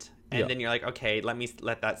wit. And Yeah. then you're like, okay,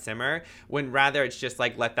 let that simmer. When rather it's just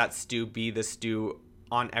like, let that stew be the stew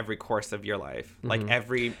on every course of your life. Like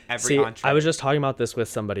every See, entree. I was just talking about this with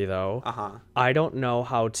somebody though. Uh-huh. I don't know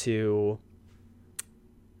how to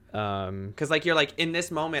Because like you're like, in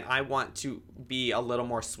this moment I want to be a little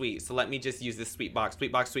more sweet, so let me just use this sweet box,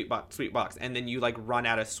 and then you like run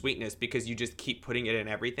out of sweetness because you just keep putting it in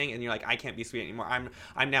everything, and you're like, I can't be sweet anymore. I'm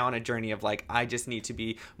now on a journey of like, I just need to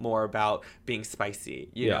be more about being spicy,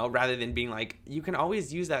 you Yeah. know, rather than being like, you can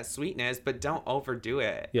always use that sweetness, but don't overdo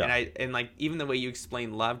it. Yeah. And like even the way you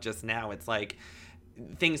explain love just now, it's like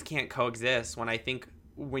things can't coexist. When I think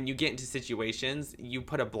when you get into situations, you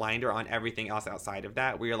put a blinder on everything else outside of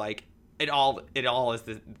that, where you're like, it all is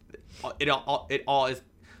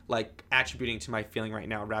like attributing to my feeling right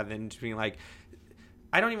now, rather than just being like,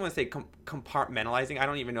 I don't even want to say compartmentalizing. I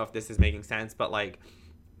don't even know if this is making sense, but like,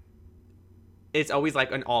 it's always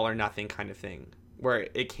like an all or nothing kind of thing, where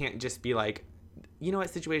it can't just be like, you know what,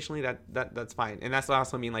 situationally that's fine. And that's what I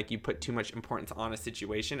also mean, like, you put too much importance on a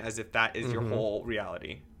situation as if that is your whole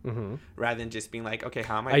reality, rather than just being like, okay,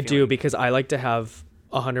 how am I I feeling? do, because I like to have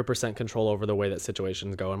 100% control over the way that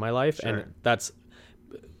situations go in my life. Sure. And that's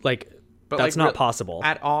like, But that's like, not possible.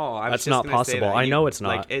 at all. I was That's just not gonna say possible. that. I know it's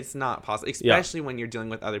not. Like, it's not possible, especially when you're dealing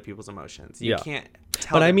with other people's emotions. You Yeah. can't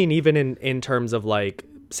tell But I them- mean, even in terms of like,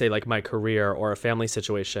 say like my career or a family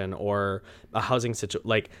situation or a housing situation,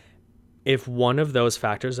 like if one of those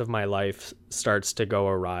factors of my life starts to go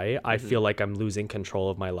awry, I feel like I'm losing control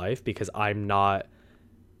of my life, because I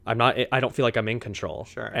don't feel like I'm in control.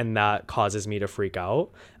 Sure. And that causes me to freak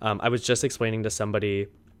out. I was just explaining to somebody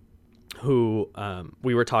who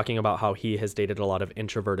we were talking about how he has dated a lot of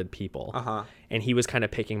introverted people. And he was kind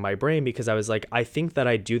of picking my brain, because I was like, I think that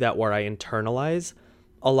I do that where I internalize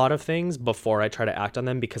a lot of things before I try to act on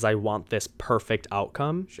them, because I want this perfect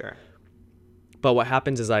outcome. Sure. But what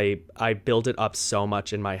happens is I build it up so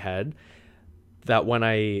much in my head that when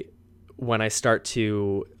I start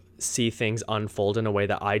to see things unfold in a way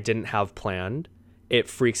that I didn't have planned, it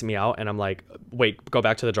freaks me out, and I'm like, wait, go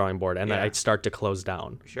back to the drawing board, and then I start to close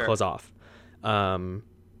off. And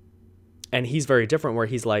he's very different, where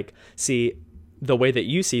he's like, see, the way that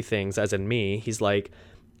you see things, as in me, he's like,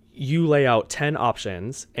 you lay out 10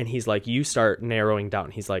 options, and he's like, you start narrowing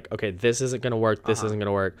down. He's like, okay, this isn't going to work. This isn't going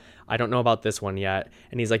to work. I don't know about this one yet.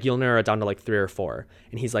 And he's like, you'll narrow it down to like 3 or 4.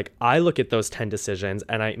 And he's like, I look at those 10 decisions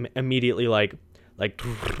and I immediately like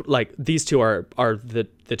these two are the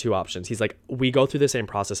 2 options. He's like, we go through the same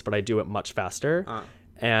process, but I do it much faster.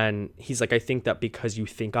 And he's like, I think that because you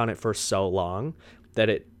think on it for so long that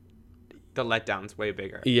the letdown's way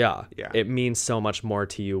bigger. Yeah. It means so much more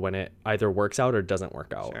to you when it either works out or doesn't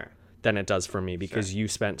work out than it does for me, because you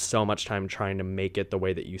spent so much time trying to make it the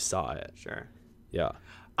way that you saw it. Sure. Yeah.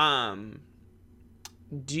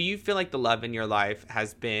 Do you feel like the love in your life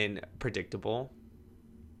has been predictable?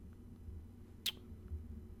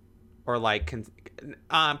 Or like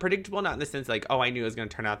predictable, not in the sense like, oh, I knew it was going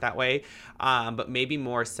to turn out that way, but maybe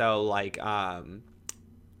more so like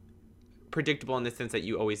predictable in the sense that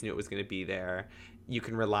you always knew it was going to be there. You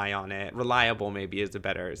can rely on it. Reliable maybe is a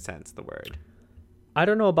better sense, the word. I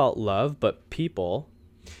don't know about love, but people.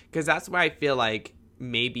 Because that's where I feel like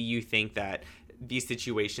maybe you think that these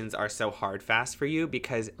situations are so hard fast for you,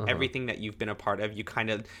 because everything that you've been a part of, you kind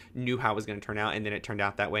of knew how it was going to turn out, and then it turned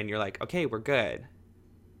out that way, and you're like, okay, we're good.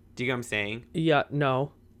 Do you get what I'm saying? Yeah,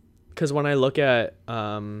 no. Because when I look at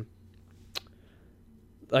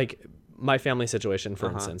like my family situation,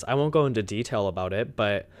 for instance, I won't go into detail about it,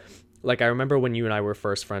 but like I remember when you and I were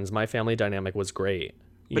first friends, my family dynamic was great.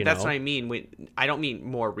 But that's what I mean. I don't mean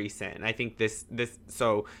more recent. I think this.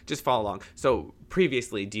 So just follow along. So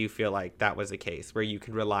previously, do you feel like that was a case where you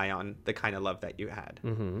could rely on the kind of love that you had?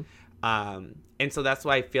 And so that's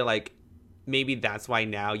why I feel like maybe that's why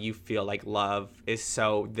now you feel like love is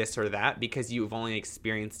so this or that, because you've only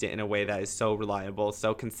experienced it in a way that is so reliable,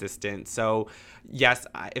 so consistent. So yes,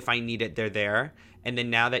 if I need it, they're there. And then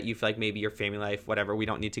now that you feel like maybe your family life, whatever, we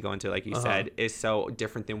don't need to go into, like you said, is so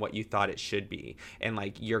different than what you thought it should be. And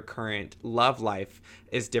like your current love life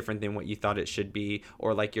is different than what you thought it should be.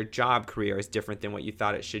 Or like your job career is different than what you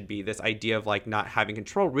thought it should be. This idea of like not having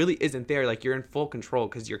control really isn't there. Like you're in full control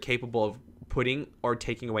because you're capable of putting or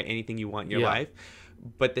taking away anything you want in your life.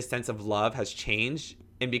 But the sense of love has changed.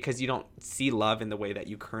 And because you don't see love in the way that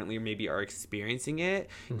you currently maybe are experiencing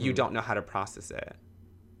it, you don't know how to process it.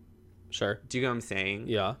 Sure. Do you know what I'm saying?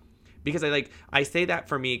 Yeah. Because I say that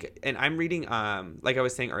for me, and I'm reading, like I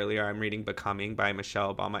was saying earlier, I'm reading Becoming by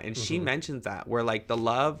Michelle Obama, and she mentions that, where like the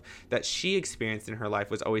love that she experienced in her life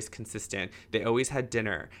was always consistent. They always had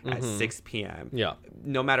dinner at 6 p.m. Yeah.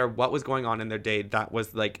 No matter what was going on in their day, that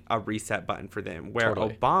was like a reset button for them. Where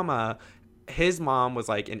Obama, his mom was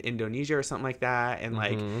like in Indonesia or something like that, and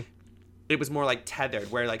like it was more like tethered,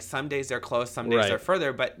 where like some days they're close, some days they're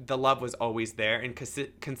further, but the love was always there and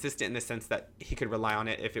consistent in the sense that he could rely on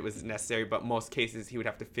it if it was necessary, but most cases he would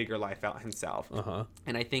have to figure life out himself.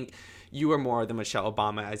 And I think you were more the Michelle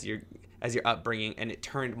Obama as your upbringing, and it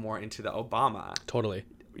turned more into the Obama. Totally.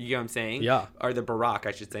 You know what I'm saying? Yeah. Or the Barack,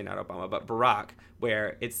 I should say, not Obama, but Barack,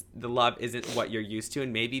 where it's the love isn't what you're used to,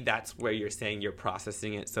 and maybe that's where you're saying you're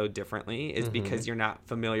processing it so differently, is because you're not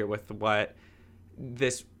familiar with what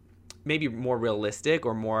this maybe more realistic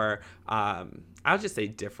or more I'll just say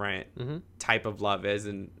different type of love is.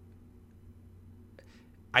 And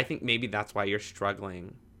I think maybe that's why you're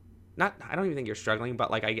struggling. I don't even think you're struggling, but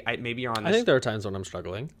like I maybe you're on this. I think there are times when I'm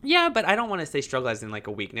struggling. Yeah, but I don't want to say struggle as in like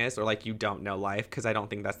a weakness or like you don't know life, because I don't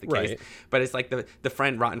think that's the case. But it's like the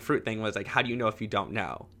friend rotten fruit thing was like, how do you know if you don't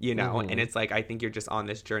know, you know? And it's like, I think you're just on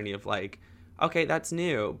this journey of like, okay, that's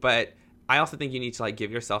new, but I also think you need to like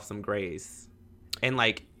give yourself some grace. And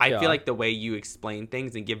like I feel like the way you explain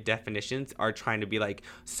things and give definitions are trying to be like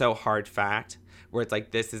so hard fact, where it's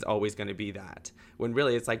like this is always going to be that, when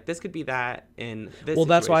really it's like this could be that in this situation.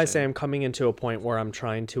 That's why I say I'm coming into a point where I'm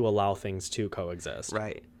trying to allow things to coexist.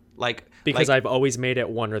 Right. Like because I've always made it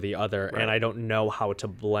one or the other, and I don't know how to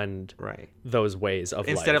blend those ways of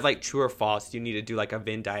instead life. of like true or false, you need to do like a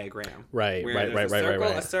Venn diagram. Right.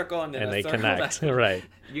 A circle, and then and a they circle. connect. Right.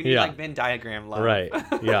 You need like Venn diagram love. Right.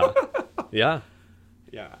 Yeah. Yeah.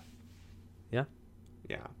 Yeah. Yeah.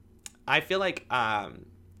 Yeah. I feel like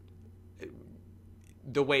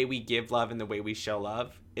the way we give love and the way we show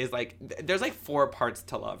love is like there's like 4 parts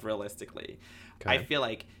to love realistically. Okay. I feel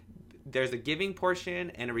like there's a giving portion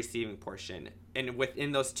and a receiving portion, and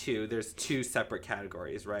within those two there's 2 separate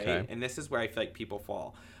categories, right? Okay. And this is where I feel like people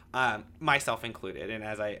fall. myself included, and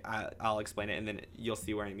as I'll explain it, and then you'll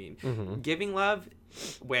see where I mean. Mm-hmm. Giving love,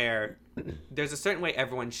 where there's a certain way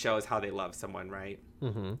everyone shows how they love someone, right?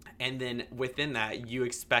 Mm-hmm. And then within that, you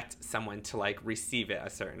expect someone to like receive it a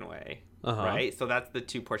certain way. Uh-huh. Right? So that's the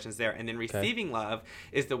two portions there. And then receiving love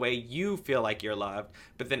is the way you feel like you're loved,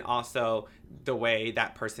 but then also the way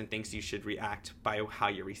that person thinks you should react by how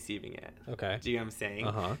you're receiving it. Okay. Do you know what I'm saying?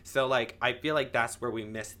 Uh-huh. So, like, I feel like that's where we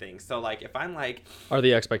miss things. So, like, if I'm like... Are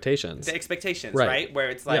the expectations. The expectations, Right. right? Where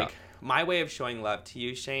it's like, my way of showing love to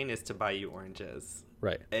you, Shane, is to buy you oranges.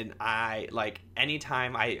 Right. And I, like,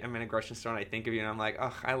 anytime I am in a grocery store and I think of you and I'm like,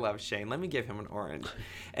 oh, I love Shane. Let me give him an orange.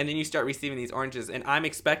 And then you start receiving these oranges and I'm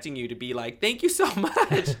expecting you to be like, thank you so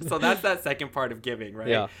much. So that's that second part of giving, right?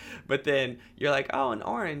 Yeah. But then you're like, oh, an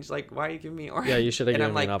orange. Like, why are you giving me orange? Yeah, you should have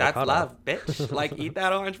given me an avocado. And I'm like, that's love, bitch. Like, eat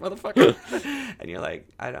that orange, motherfucker. And you're like,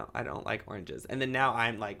 I don't like oranges. And then now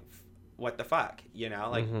I'm like, what the fuck, you know,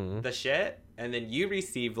 like the shit. And then you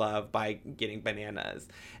receive love by getting bananas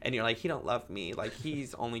and you're like, he don't love me, like he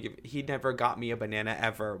never got me a banana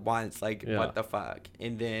ever once, like what the fuck.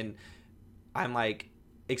 And then I'm like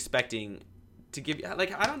expecting to give you,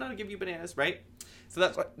 like, I don't know, to give you bananas, right? So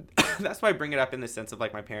that's why I bring it up in the sense of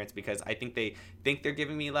like my parents, because I think they think they're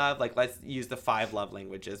giving me love. Like, let's use the 5 love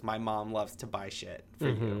languages. My mom loves to buy shit for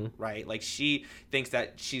you, right? Like, she thinks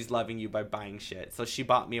that she's loving you by buying shit. So she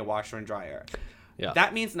bought me a washer and dryer. Yeah.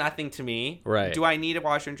 That means nothing to me. Right. Do I need a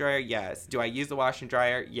washer and dryer? Yes. Do I use the washer and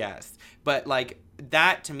dryer? Yes. But like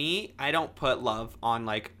that, to me, I don't put love on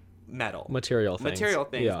like material things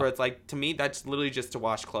yeah. Where it's like, to me, that's literally just to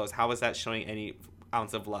wash clothes. How is that showing any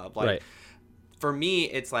ounce of love? Like, right. For me,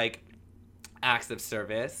 it's like acts of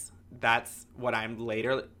service. That's what I'm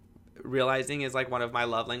later realizing is like one of my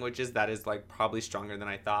love languages that is like probably stronger than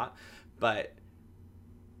I thought. But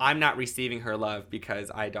I'm not receiving her love because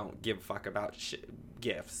I don't give a fuck about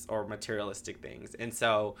gifts or materialistic things. And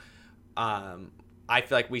so I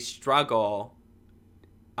feel like we struggle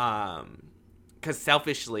because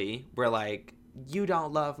selfishly we're like, you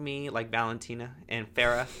don't love me, like Valentina and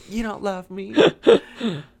Farrah, you don't love me.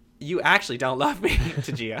 You actually don't love me,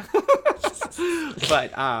 to Gia.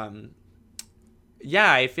 But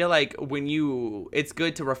yeah, I feel like it's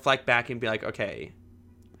good to reflect back and be like, okay,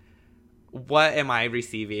 what am I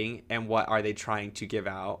receiving and what are they trying to give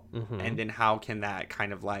out? And then how can that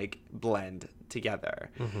kind of like blend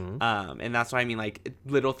together? And that's what I mean, like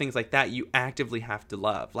little things like that you actively have to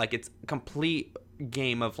love. Like, it's a complete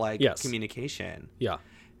game of like communication.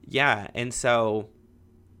 Yeah. And so,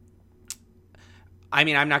 I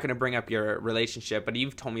mean, I'm not going to bring up your relationship, but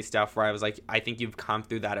you've told me stuff where I was like, I think you've come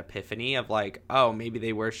through that epiphany of like, oh, maybe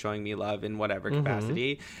they were showing me love in whatever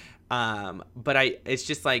capacity. But it's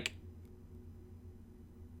just like,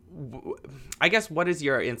 I guess, what is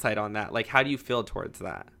your insight on that? Like, how do you feel towards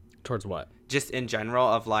that? Towards what? Just in general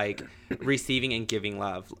of like receiving and giving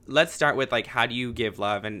love. Let's start with like, how do you give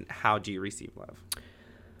love and how do you receive love?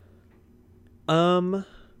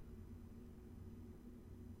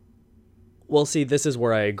 Well, see, this is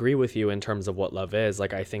where I agree with you in terms of what love is.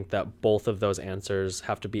 Like, I think that both of those answers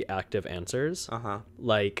have to be active answers.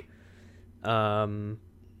 Like, I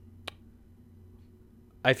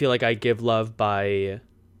feel like I give love by...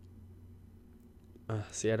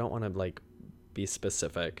 see, I don't want to, like, be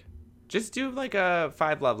specific. Just do, like, a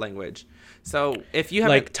 5 love language. So, if you have...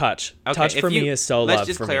 Like, touch. Okay, touch for me is so love for me. Let's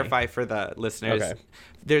just clarify for the listeners. Okay.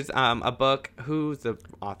 There's a book. Who's the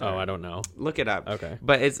author? Oh, I don't know. Look it up. Okay.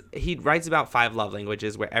 But he writes about 5 love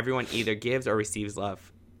languages where everyone either gives or receives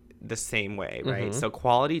love the same way, right? So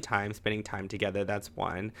quality time, spending time together, that's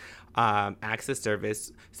one. Acts of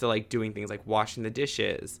service, so like doing things like washing the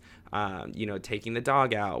dishes, taking the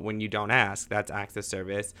dog out when you don't ask, that's acts of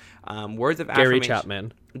service. Words of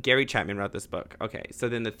affirmation. Gary Chapman wrote this book. Okay, so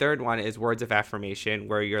then the third one is words of affirmation,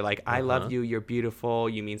 where you're like, I love you, you're beautiful,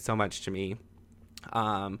 you mean so much to me.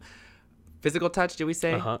 Physical touch, did we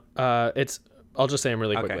say? I'll just say them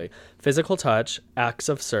really quickly. Physical touch, acts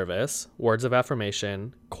of service, words of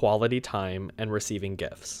affirmation, quality time, and receiving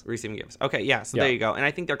gifts. Okay, yeah. So there you go. And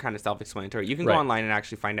I think they're kind of self-explanatory. You can go online and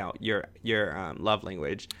actually find out your love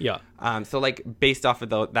language. Yeah. So like based off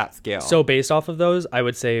of that scale. So based off of those, I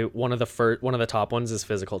would say one of the top ones is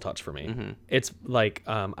physical touch for me. It's like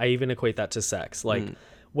I even equate that to sex. Like.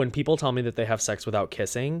 When people tell me that they have sex without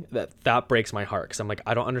kissing, that breaks my heart, because I'm like,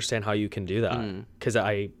 I don't understand how you can do that. Because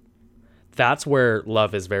that's where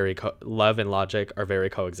love and logic are very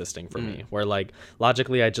coexisting for me. Where like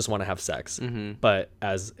logically, I just want to have sex, but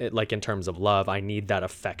in terms of love, I need that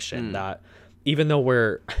affection. That even though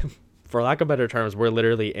we're for lack of better terms, we're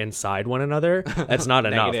literally inside one another, that's not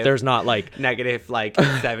enough. Negative. There's not like negative like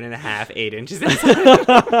 7.5, 8 inches.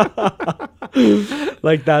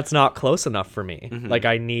 like that's not close enough for me. Mm-hmm. Like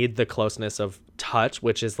I need the closeness of touch,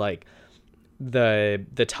 which is like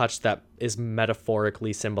the touch that is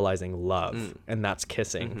metaphorically symbolizing love, and that's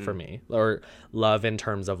kissing for me, or love in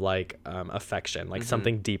terms of like affection, like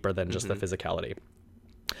something deeper than just the physicality.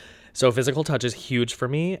 So physical touch is huge for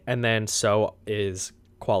me, and then so is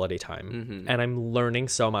quality time. And I'm learning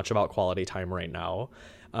so much about quality time right now,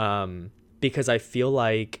 because I feel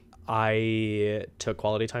like I took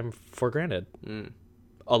quality time for granted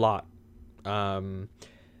a lot,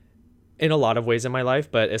 in a lot of ways in my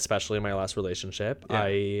life, but especially in my last relationship.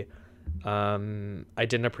 I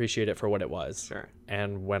didn't appreciate it for what it was. Sure.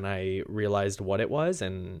 And when I realized what it was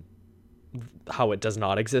and how it does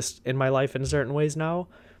not exist in my life in certain ways now,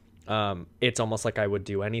 it's almost like I would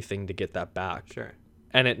do anything to get that back. Sure.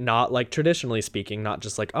 And it not like traditionally speaking, not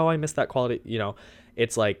just like, oh, I miss that quality, you know,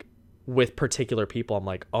 it's like with particular people, I'm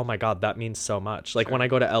like, oh my God, that means so much. Like when I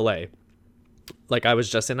go to LA, like I was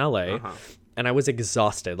just in LA and I was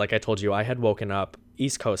exhausted. Like I told you, I had woken up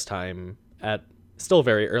East Coast time at still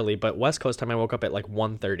very early, but West Coast time, I woke up at like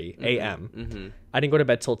 1:30 a.m. I didn't go to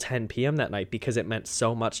bed till 10 p.m. that night because it meant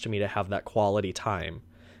so much to me to have that quality time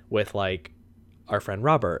with like our friend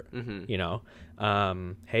Robert, you know,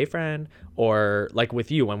 hey friend, or like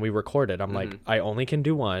with you when we recorded, I'm like, I only can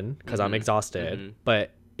do one because I'm exhausted,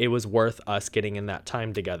 but it was worth us getting in that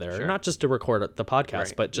time together, not just to record the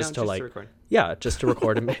podcast, but just to like, just to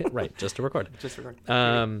record right, just to record.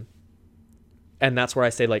 And that's where I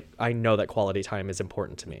say like, I know that quality time is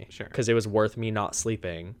important to me, because it was worth me not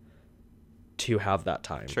sleeping to have that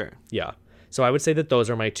time. Yeah. So I would say that those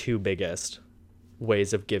are my two biggest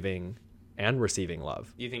ways of giving and receiving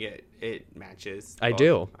love. You think it matches? I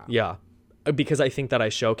do. Wow. Yeah. Because I think that I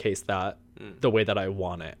showcase that the way that I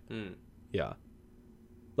want it. Yeah.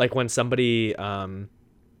 Like when somebody,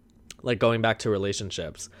 like going back to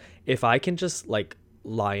relationships, if I can just like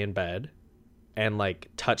lie in bed and like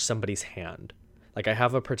touch somebody's hand, like I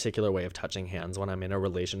have a particular way of touching hands when I'm in a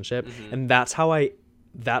relationship, and that's how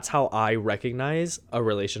I recognize a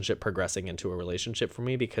relationship progressing into a relationship for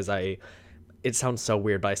me, because it sounds so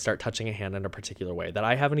weird, but I start touching a hand in a particular way that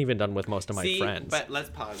I haven't even done with most of my friends. But let's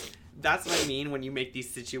pause. That's what I mean when you make these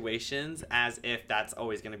situations as if that's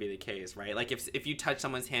always going to be the case, right? Like if you touch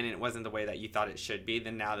someone's hand and it wasn't the way that you thought it should be,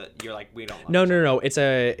 then now that you're like, we don't love No.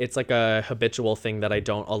 It's like a habitual thing that I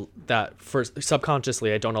don't, that first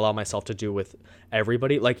subconsciously I don't allow myself to do with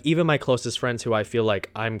everybody. Like even my closest friends who I feel like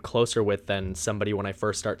I'm closer with than somebody when I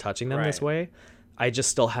first start touching them this way, I just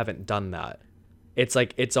still haven't done that. It's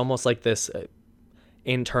like, it's almost like this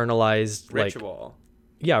internalized ritual.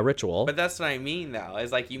 Ritual. But that's what I mean, though,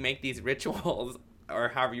 is like you make these rituals, or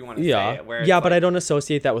however you want to say it. Where but like, I don't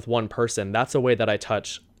associate that with one person. That's a way that I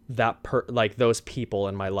touch that like those people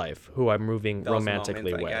in my life who I'm moving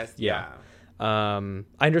romantically with. I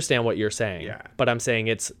understand what you're saying, but I'm saying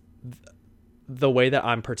it's the way that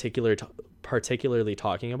I'm particularly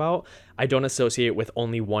talking about. I don't associate with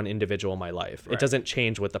only one individual in my life. It doesn't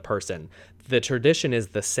change with the person. The tradition is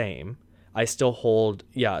the same. I still hold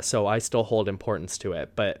importance to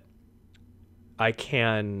it, but I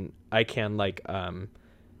can like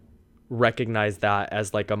recognize that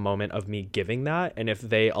as like a moment of me giving that, and if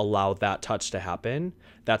they allow that touch to happen,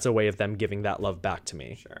 that's a way of them giving that love back to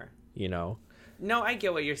me. You know? No, I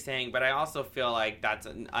get what you're saying, but I also feel like that's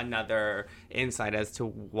another insight as to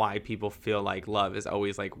why people feel like love is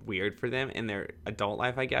always like weird for them in their adult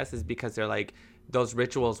life, I guess, is because they're like, those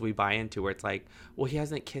rituals we buy into where it's like, well, he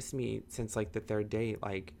hasn't kissed me since like the third date.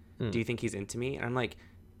 Like, do you think he's into me? And I'm like,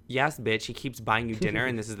 yes, bitch, he keeps buying you dinner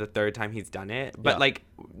and this is the third time he's done it. But like,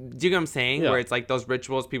 do you get what I'm saying? Where it's like those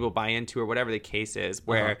rituals people buy into, or whatever the case is,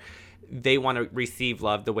 where they want to receive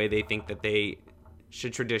love the way they think that they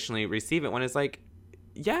should traditionally receive it, when it's like,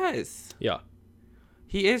 yes.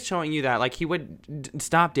 He is showing you that. Like, he would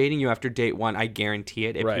stop dating you after date one, I guarantee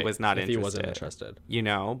it, if he was not interested. If he wasn't interested. You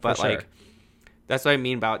know? But like, that's what I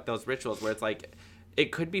mean about those rituals, where it's like,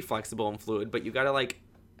 it could be flexible and fluid, but you got to like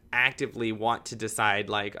actively want to decide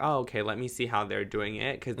like, oh, okay, let me see how they're doing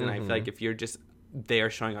it. Because then I feel like if you're just there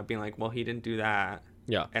showing up being like, well, he didn't do that.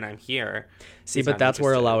 And I'm here. See, but that's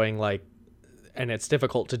where allowing like, and it's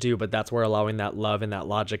difficult to do, but that's where allowing that love and that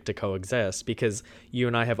logic to coexist, because you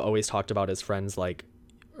and I have always talked about as friends, like,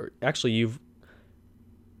 or actually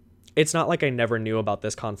it's not like I never knew about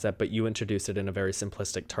this concept, but you introduced it in a very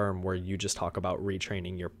simplistic term where you just talk about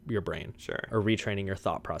retraining your brain, or retraining your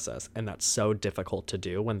thought process. And that's so difficult to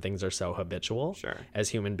do when things are so habitual as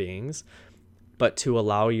human beings. but to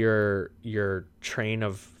allow your train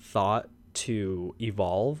of thought to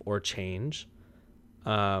evolve or change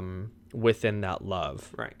within that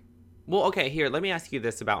love. Right. Well, okay, here, let me ask you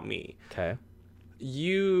this about me. Okay.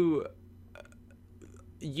 You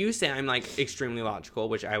say I'm like extremely logical,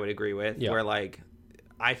 which I would agree with, Yeah. where like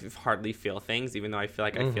I hardly feel things, even though I feel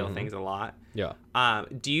like I feel things a lot. Yeah.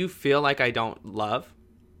 Do you feel like I don't love?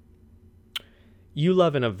 You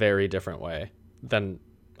love in a very different way than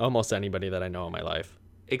almost anybody that I know in my life.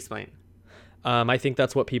 Explain. I think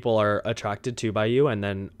that's what people are attracted to by you and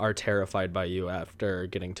then are terrified by you after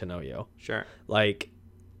getting to know you. Sure. Like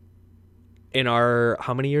in our,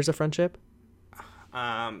 how many years of friendship?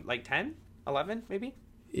 Like 10, 11 maybe?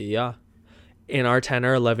 Yeah. In our 10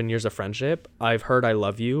 or 11 years of friendship, I've heard I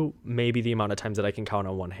love you maybe the amount of times that I can count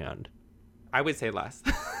on one hand. I would say less.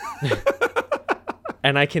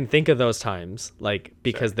 And I can think of those times, like,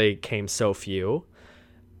 because they came so few.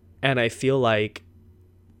 And I feel like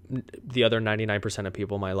the other 99% of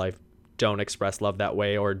people in my life don't express love that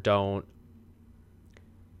way or don't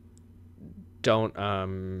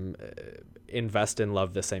invest in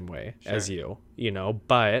love the same way as you know.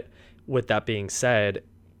 But with that being said,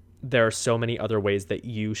 there are so many other ways that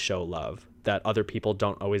you show love that other people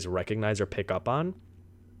don't always recognize or pick up on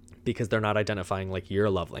because they're not identifying like your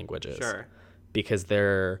love languages. Sure. Because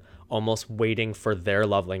they're almost waiting for their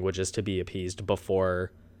love languages to be appeased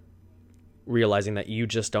before realizing that you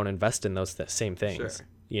just don't invest in those same things, Sure.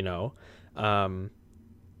 you know?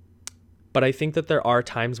 But I think that there are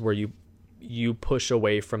times where you push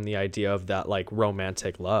away from the idea of that like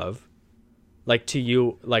romantic love. Like to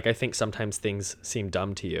you, like I think sometimes things seem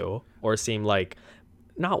dumb to you or seem like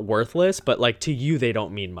not worthless, but like to you, they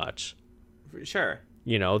don't mean much. Sure.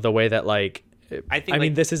 You know, the way that like, I mean,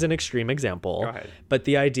 like, this is an extreme example, Go ahead. but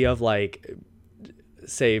the idea of like,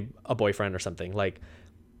 say a boyfriend or something, like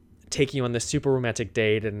taking you on this super romantic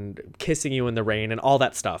date and kissing you in the rain and all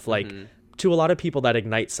that stuff, like to a lot of people that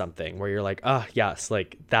ignites something where you're like, ah, yes,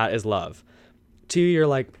 like that is love. To you, you're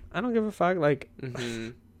like, I don't give a fuck. Like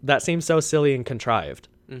that seems so silly and contrived,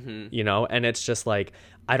 you know? And it's just like,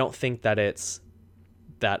 I don't think that it's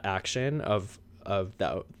that action of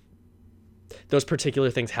that, those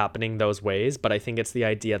particular things happening those ways, but I think it's the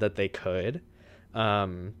idea that they could.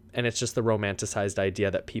 And it's just the romanticized idea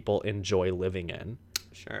that people enjoy living in.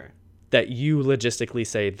 Sure. That you logistically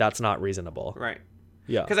say that's not reasonable. Right.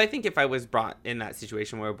 Yeah. Because I think if I was brought in that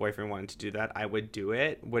situation where a boyfriend wanted to do that, I would do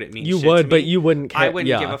it. Would it mean you shit would, to but me? you wouldn't care. I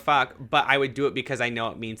wouldn't give a fuck, but I would do it because I know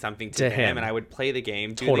it means something to him, and I would play the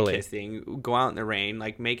game, do the kissing, go out in the rain,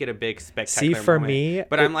 like make it a big spectacular See, for moment. me,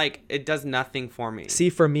 but I'm like, it does nothing for me. See,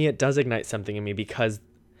 for me, it does ignite something in me because,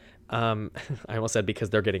 I almost said because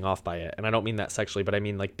they're getting off by it, and I don't mean that sexually, but I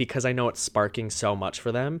mean like because I know it's sparking so much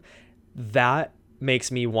for them, that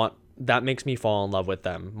makes me fall in love with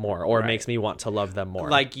them more, or makes me want to love them more.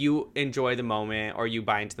 Like you enjoy the moment, or you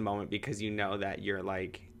buy into the moment because you know that you're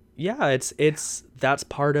like, yeah, it's that's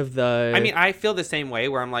part of the. I mean, I feel the same way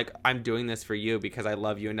where I'm like, I'm doing this for you because I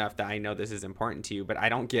love you enough that I know this is important to you, but I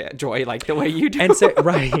don't get joy like the way you do. And so,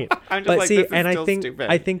 right. I'm just but like, see, this is and still stupid.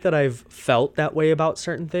 I think that I've felt that way about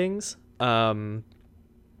certain things.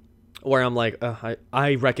 Where I'm like,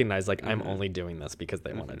 I recognize like I'm only doing this because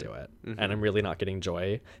they want to do it, and I'm really not getting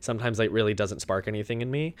joy. Sometimes it really doesn't spark anything in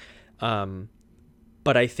me.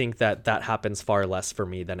 But I think that happens far less for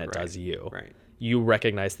me than it does you. Right. You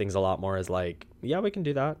recognize things a lot more as like, yeah, we can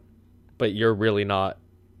do that, but you're really not.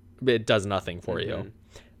 It does nothing for you.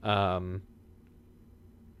 And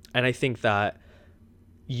I think that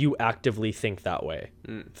you actively think that way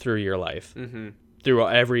through your life, through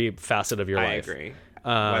every facet of your life. I agree.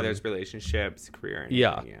 Whether it's relationships, career,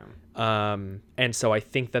 anything, yeah. And so I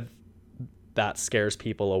think that scares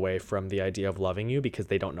people away from the idea of loving you because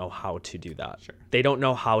they don't know how to do that. Sure. They don't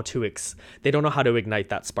know how to ignite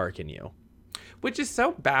that spark in you. Which is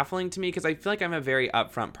so baffling to me because I feel like I'm a very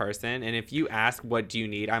upfront person, and if you ask what do you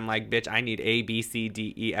need, I'm like, bitch, I need A, B, C,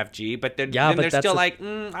 D, E, F, G. But then they're still like,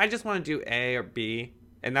 I just want to do A or B,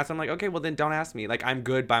 and that's when I'm like, okay, well then don't ask me. Like I'm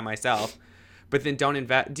good by myself. But then don't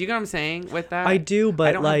invest. Do you get what I'm saying with that? I do, but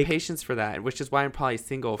I don't like, have patience for that, which is why I'm probably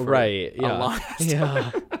single for a long time.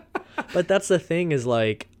 Yeah. But that's the thing is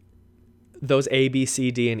like those A, B, C,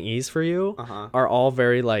 D, and E's for you are all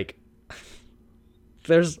very like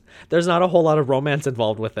there's not a whole lot of romance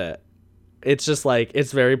involved with it. It's just like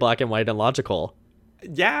it's very black and white and logical.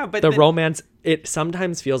 Yeah, but romance, it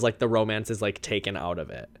sometimes feels like the romance is like taken out of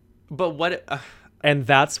it. But what and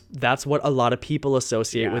that's what a lot of people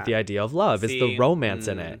associate with the idea of love is the romance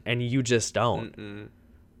in it, and you just don't.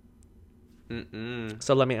 Mm-mm.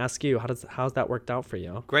 So let me ask you, how's that worked out for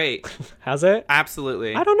you? Great. Has it?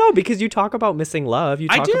 Absolutely. I don't know, because you talk about missing love. You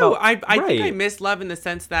talk I do. about I think I right. miss love in the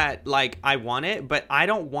sense that, like, I want it, but I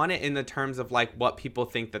don't want it in the terms of, like, what people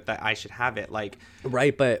think that I should have it. Like,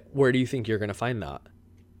 Right, but where do you think you're gonna find that?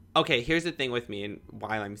 okay, here's the thing with me and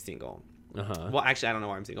why I'm single. Uh-huh. Well, actually, I don't know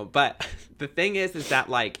why I'm single, but the thing is that,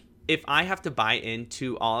 like, if I have to buy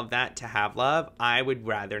into all of that to have love, I would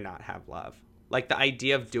rather not have love. Like, the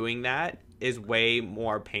idea of doing that is way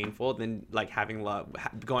more painful than, like, having love,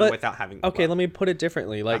 going without having Okay, love. let me put it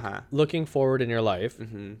differently. Like, looking forward in your life,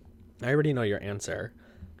 I already know your answer,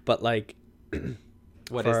 but, like,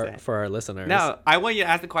 What is it? for our listeners? No, I want you to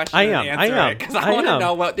ask the question I and am. answer it, because I want to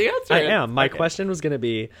know what the answer is. I am. My Okay. question was going to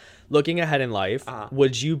be, looking ahead in life,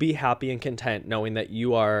 would you be happy and content knowing that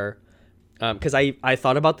you are... Because I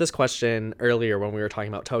thought about this question earlier when we were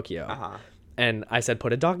talking about Tokyo. And I said,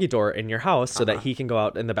 put a doggy door in your house so that he can go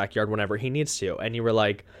out in the backyard whenever he needs to. And you were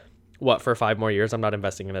like, what, for 5 more years, I'm not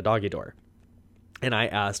investing in a doggy door? And I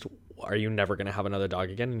asked, are you never going to have another dog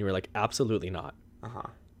again? And you were like, absolutely not.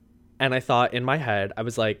 And I thought in my head, I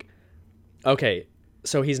was like, okay,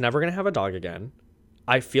 so he's never going to have a dog again.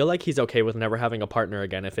 I feel like he's okay with never having a partner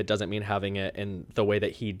again if it doesn't mean having it in the way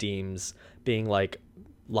that he deems being, like,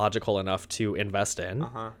 logical enough to invest in.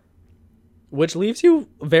 Which leaves you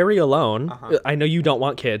very alone. I know you don't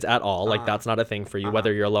want kids at all. Like, that's not a thing for you,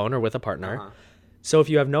 whether you're alone or with a partner. So if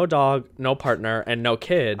you have no dog, no partner, and no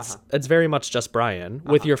kids, it's very much just Brian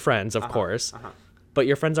with your friends, of course. But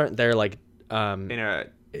your friends aren't there, like... in a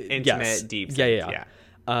intimate, yes. deep sense.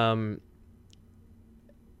 Yeah.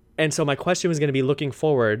 And so my question was going to be, looking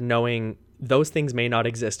forward, knowing those things may not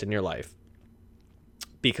exist in your life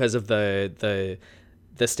because of the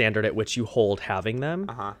standard at which you hold having them.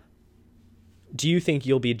 Do you think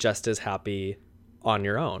you'll be just as happy on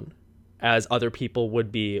your own as other people would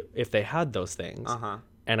be if they had those things?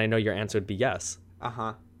 And I know your answer would be yes.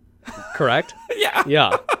 Correct? Yeah.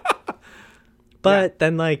 Yeah. But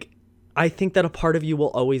then, like, I think that a part of you will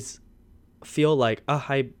always feel like,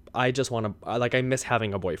 I just want to, like, I miss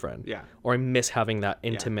having a boyfriend. Yeah. Or I miss having that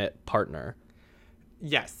intimate partner.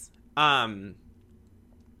 Yes.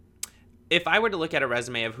 If I were to look at a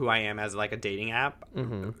resume of who I am as, like, a dating app,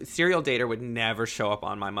 Serial Dater would never show up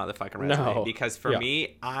on my motherfucking resume. No. Because for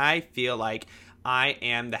me, I feel like I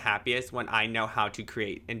am the happiest when I know how to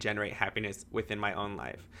create and generate happiness within my own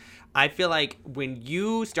life. I feel like when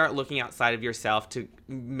you start looking outside of yourself to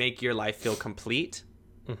make your life feel complete,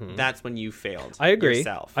 that's when you failed. I agree.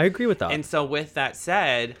 Yourself. I agree with that. And so with that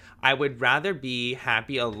said, I would rather be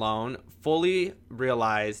happy alone, fully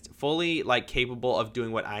realized, fully, like, capable of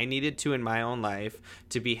doing what I needed to in my own life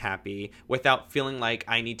to be happy without feeling like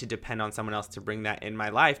I need to depend on someone else to bring that in my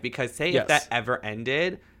life. Because if that ever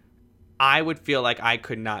ended, I would feel like I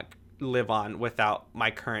could not live on without my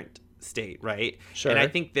current state, right? Sure. And I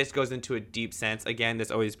think this goes into a deep sense. Again, this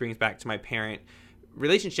always brings back to my parent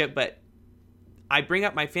relationship, but I bring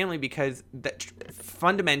up my family because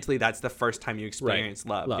fundamentally that's the first time you experience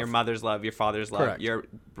love. Your mother's love, your father's love, Correct. your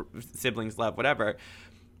siblings' love, whatever.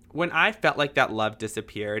 When I felt like that love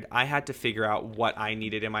disappeared, I had to figure out what I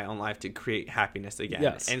needed in my own life to create happiness again.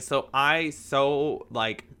 Yes. And so I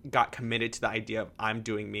got committed to the idea of I'm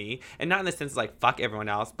doing me, and not in the sense of, like, fuck everyone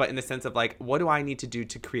else, but in the sense of, like, what do I need to do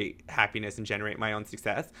to create happiness and generate my own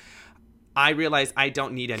success? I realized I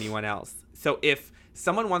don't need anyone else. So if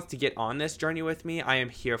someone wants to get on this journey with me, I am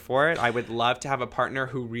here for it. I would love to have a partner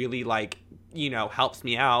who really, like, you know, helps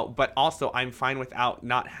me out, but also I'm fine without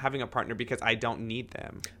not having a partner because I don't need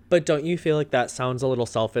them. But don't you feel like that sounds a little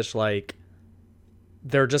selfish? Like,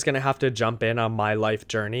 they're just going to have to jump in on my life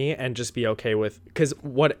journey and just be okay with, because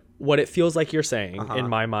what it feels like you're saying in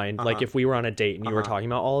my mind, like if we were on a date and you were talking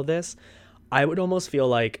about all of this, I would almost feel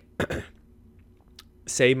like,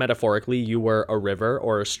 say metaphorically, you were a river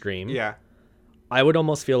or a stream. Yeah. I would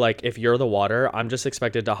almost feel like if you're the water, I'm just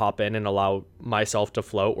expected to hop in and allow myself to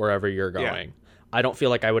float wherever you're going. Yeah. I don't feel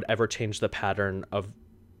like I would ever change the pattern of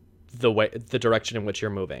the direction in which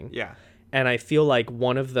you're moving. Yeah. And I feel like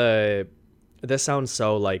one of this sounds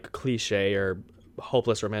so, like, cliche or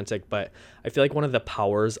hopeless romantic, but I feel like one of the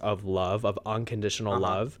powers of love, of unconditional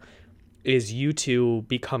love, is you two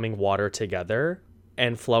becoming water together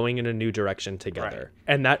and flowing in a new direction together.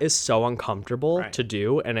 Right. And that is so uncomfortable to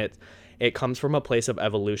do. And it comes from a place of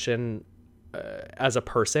evolution as a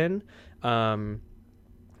person,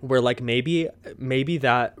 where, like, maybe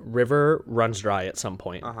that river runs dry at some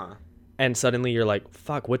point. And suddenly you're like,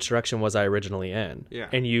 fuck, which direction was I originally in? Yeah.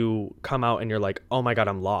 And you come out and you're like, oh my God,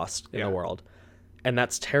 I'm lost in the world. And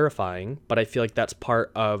that's terrifying. But I feel like that's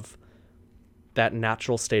part of that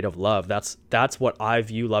natural state of love. That's what I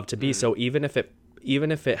view love to be. So even if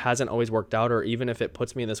it hasn't always worked out, or even if it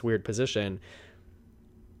puts me in this weird position,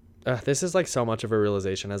 this is like so much of a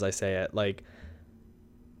realization as I say it, like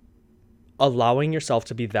allowing yourself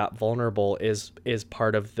to be that vulnerable is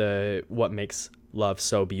part of what makes love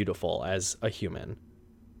so beautiful as a human,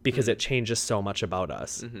 because it changes so much about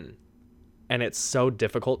us. And it's so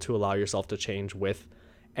difficult to allow yourself to change with,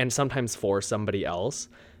 and sometimes for, somebody else.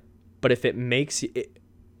 But if it makes you,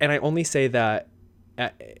 and I only say that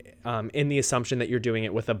in the assumption that you're doing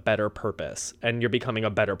it with a better purpose and you're becoming a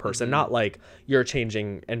better person, not like you're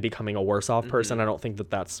changing and becoming a worse off person. I don't think that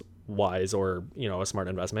that's wise or, a smart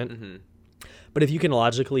investment. But if you can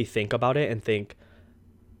logically think about it and think,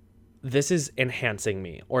 this is enhancing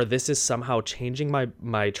me, or this is somehow changing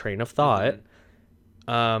my train of thought,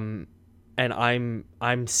 and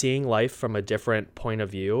I'm seeing life from a different point of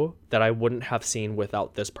view that I wouldn't have seen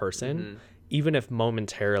without this person, even if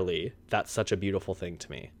momentarily, that's such a beautiful thing to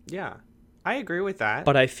me. Yeah, I agree with that.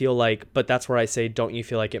 But I feel like, that's where I say, don't you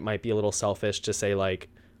feel like it might be a little selfish to say, like,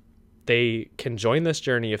 they can join this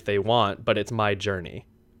journey if they want, but it's my journey?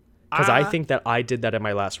 Because I think that I did that in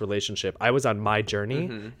my last relationship. I was on my journey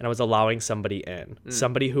and I was allowing somebody in.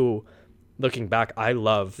 Somebody who, looking back, I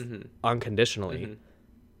love unconditionally.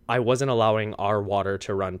 I wasn't allowing our water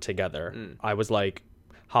to run together. I was like,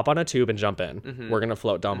 hop on a tube and jump in. We're going to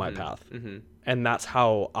float down my path. And that's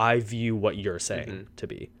how I view what you're saying to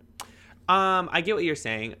be. I get what you're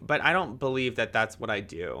saying, but I don't believe that that's what I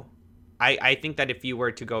do. I think that if you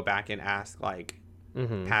were to go back and ask, like,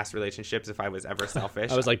 past relationships, if I was ever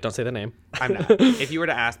selfish. I was like, don't say the name. I'm not. If you were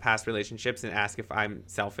to ask past relationships and ask if I'm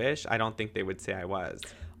selfish, I don't think they would say I was.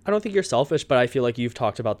 I don't think you're selfish, but I feel like you've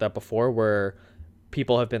talked about that before, where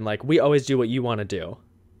people have been like, we always do what you want to do.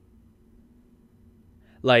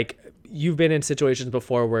 Like, you've been in situations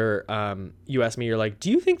before where you ask me, you're like, do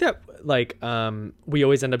you think that, like, we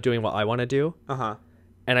always end up doing what I want to do?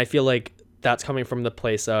 And I feel like that's coming from the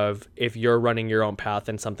place of, if you're running your own path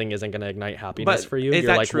and something isn't going to ignite happiness for you,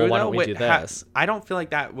 you're like, true, well, why don't we do this? I don't feel like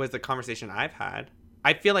that was the conversation I've had.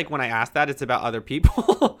 I feel like when I ask that, it's about other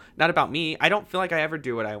people, not about me. I don't feel like I ever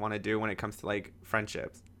do what I want to do when it comes to, like,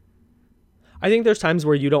 friendships. I think there's times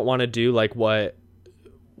where you don't want to do, like, what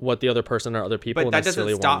the other person or other people but that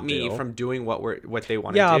doesn't stop me from doing what they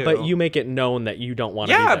want to do. Yeah, but you make it known that you don't want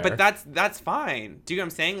to be there. Yeah, but that's fine. Do you know what I'm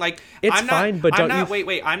saying? Like, it's fine, but don't you...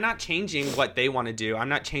 Wait. I'm not changing what they want to do. I'm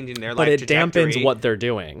not changing their life trajectory. But it dampens what they're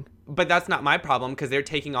doing. But that's not my problem, because they're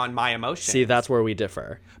taking on my emotions. See, that's where we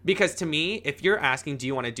differ. Because to me, if you're asking, do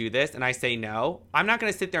you want to do this? And I say no, I'm not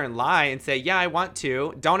going to sit there and lie and say, yeah, I want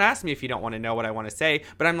to. Don't ask me if you don't want to know what I want to say.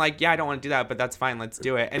 But I'm like, yeah, I don't want to do that, but that's fine. Let's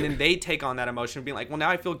do it. And then they take on that emotion, being like, well, now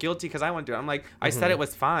I feel guilty because I want to do it. I'm like, I said it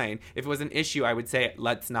was fine. If it was an issue, I would say,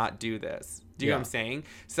 let's not do this. Do you know what I'm saying?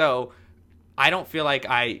 So I don't feel like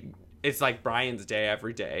it's like Brian's day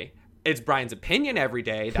every day. It's Brian's opinion every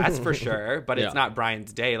day, that's for sure, but it's not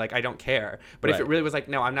Brian's day. Like, I don't care. But if it really was like,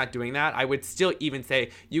 no, I'm not doing that, I would still even say,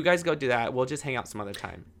 you guys go do that. We'll just hang out some other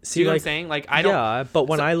time. See, you know what I'm saying? Like, I don't. Yeah, but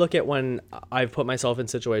when I look at when I've put myself in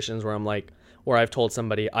situations where I'm like, where I've told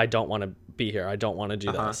somebody, I don't want to be here, I don't want to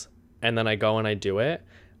do this, and then I go and I do it,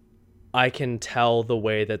 I can tell the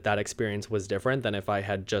way that experience was different than if I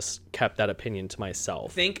had just kept that opinion to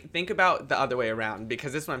myself. Think about the other way around,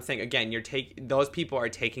 because this is what I'm saying. Again, those people are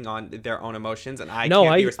taking on their own emotions, and I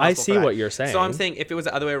can't be responsible I see for that. What you're saying. So I'm saying, if it was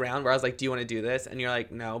the other way around, where I was like, do you want to do this? And you're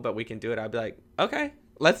like, no, but we can do it. I'd be like, okay,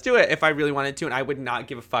 let's do it if I really wanted to. And I would not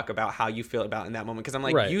give a fuck about how you feel about it in that moment. Because I'm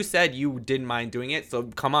like, you said you didn't mind doing it, so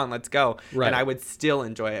come on, let's go. And I would still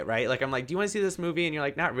enjoy it, right? Like, I'm like, do you want to see this movie? And you're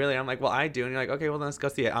like, not really. And I'm like, well, I do. And you're like, okay, well, then let's go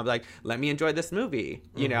see it. I'm like, let me enjoy this movie,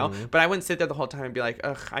 you know? But I wouldn't sit there the whole time and be like,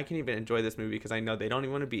 ugh, I can even enjoy this movie because I know they don't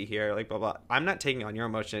even want to be here, like, blah, blah. I'm not taking on your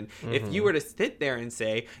emotion. If you were to sit there and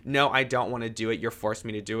say, no, I don't want to do it, you're forcing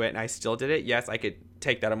me to do it, and I still did it, yes, I could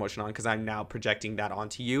take that emotion on, because I'm now projecting that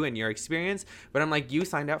onto you and your experience. But I'm like, you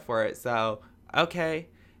signed up for it, so okay.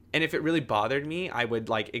 And if it really bothered me, I would,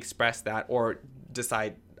 like, express that or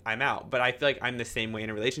decide I'm out. But I feel like I'm the same way in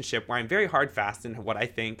a relationship, where I'm very hard fast in what I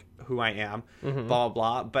think, who I am, blah, blah,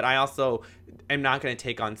 blah. But I also am not going to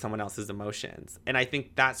take on someone else's emotions. And I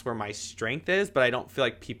think that's where my strength is, but I don't feel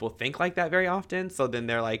like people think like that very often. So then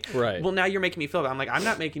they're like, well, now you're making me feel bad. I'm like, I'm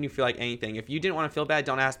not making you feel like anything. If you didn't want to feel bad,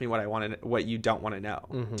 don't ask me what you don't want to know.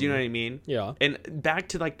 Do you know what I mean? Yeah. And back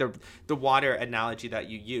to, like, the water analogy that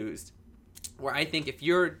you used, where I think if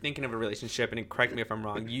you're thinking of a relationship, and correct me if I'm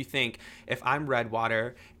wrong, you think if I'm red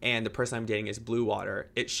water and the person I'm dating is blue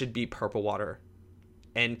water, it should be purple water.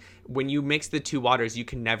 And when you mix the two waters, you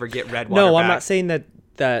can never get red water back. I'm not saying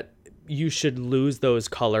that you should lose those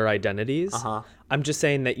color identities. I'm just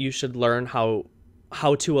saying that you should learn how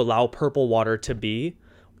to allow purple water to be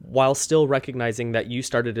while still recognizing that you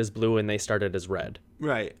started as blue and they started as red.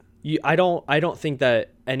 Right. I don't think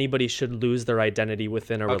that anybody should lose their identity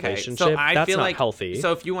within a relationship. So I That's feel not like, healthy.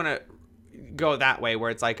 So if you want to go that way where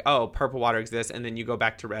it's like, oh, purple water exists and then you go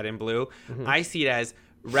back to red and blue, I see it as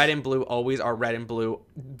red and blue always are red and blue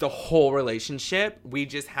the whole relationship. We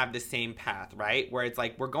just have the same path, right? Where it's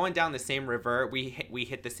like we're going down the same river, we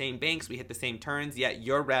hit the same banks, we hit the same turns, yet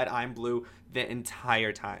you're red, I'm blue the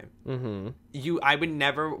entire time. I would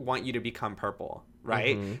never want you to become purple,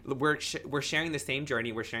 right? We're sharing the same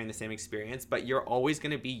journey, we're sharing the same experience, but you're always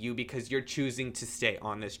going to be you because you're choosing to stay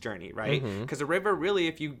on this journey, right? Because a river really,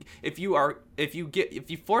 if you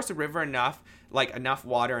force a river enough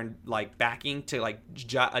water and like backing to like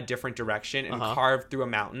jut a different direction and carve through a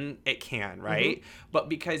mountain, it can, right? But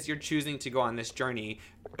because you're choosing to go on this journey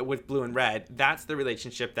with blue and red, that's the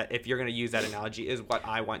relationship that, if you're going to use that analogy, is what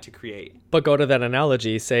I want to create. But go to that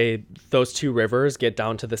analogy, say those two rivers get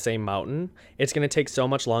down to the same mountain. It's going to take so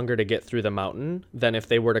much longer to get through the mountain than if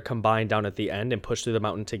they were to combine down at the end and push through the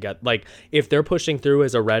mountain together. Like if they're pushing through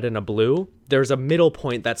as a red and a blue, there's a middle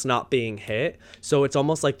point that's not being hit. So it's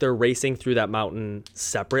almost like they're racing through that mountain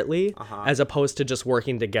separately as opposed to just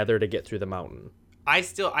working together to get through the mountain. I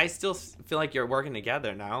still feel like you're working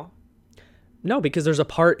together now. No, because there's a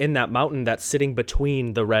part in that mountain that's sitting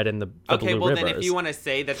between the red and the blue rivers. Okay, well then if you want to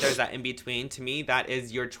say that there's that in between, to me, that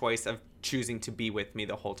is your choice of choosing to be with me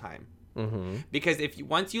the whole time. Because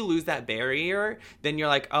once you lose that barrier, then you're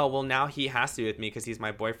like, oh, well, now he has to be with me because he's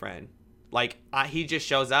my boyfriend. Like, he just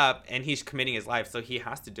shows up and he's committing his life, so he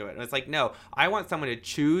has to do it. And it's like, no, I want someone to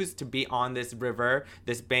choose to be on this river,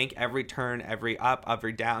 this bank, every turn, every up,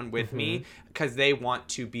 every down with me, because they want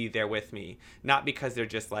to be there with me. Not because they're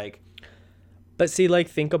just like... But see, like,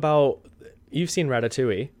 think about, you've seen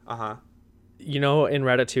Ratatouille. You know, in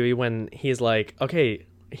Ratatouille, when he's like, okay,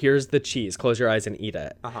 here's the cheese, close your eyes and eat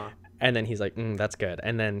it. And then he's like, that's good.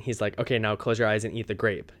 And then he's like, okay, now close your eyes and eat the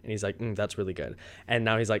grape. And he's like, that's really good. And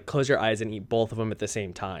now he's like, close your eyes and eat both of them at the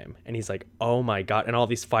same time. And he's like, oh my God. And all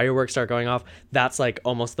these fireworks start going off. That's like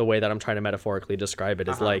almost the way that I'm trying to metaphorically describe it,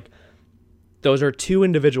 is like, those are two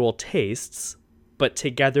individual tastes, but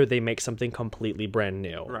together they make something completely brand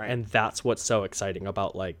new. Right. And that's what's so exciting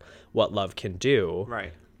about like what love can do.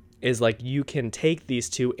 Right. Is like you can take these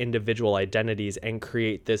two individual identities and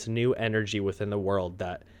create this new energy within the world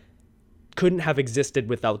that couldn't have existed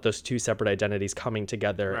without those two separate identities coming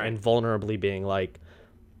together and vulnerably being like,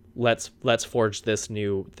 let's forge this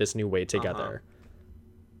new way together,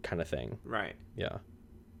 kind of thing. Right. Yeah.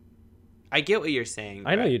 I get what you're saying.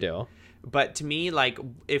 I know you do. But to me, like,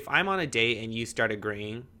 if I'm on a date and you start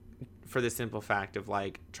agreeing for the simple fact of,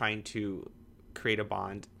 like, trying to create a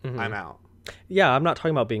bond, I'm out. Yeah, I'm not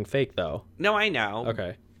talking about being fake, though. No, I know.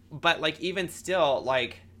 Okay. But, like, even still,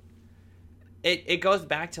 like, it goes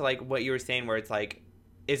back to, like, what you were saying where it's, like,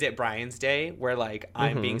 is it Brian's day where, like,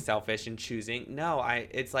 I'm being selfish and choosing? No,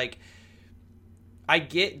 it's, like, I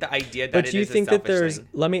get the idea that but do you think that there's thing.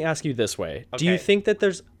 Let me ask you this way. Okay. Do you think that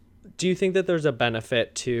there's a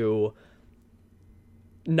benefit to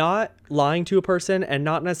not lying to a person and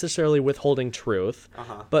not necessarily withholding truth,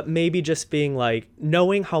 but maybe just being like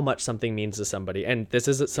knowing how much something means to somebody? And this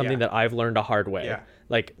is something that I've learned a hard way.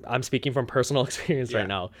 Like, I'm speaking from personal experience right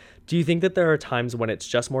now. Do you think that there are times when it's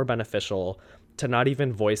just more beneficial to not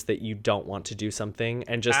even voice that you don't want to do something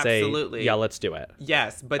and just say, yeah, let's do it?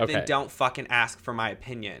 Yes, but then don't fucking ask for my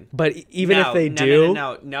opinion. But even if they do...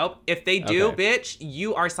 Nope. If they do, bitch,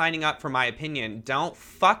 you are signing up for my opinion. Don't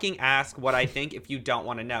fucking ask what I think if you don't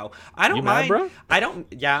want to know. I don't mind. Mad, bro? I don't...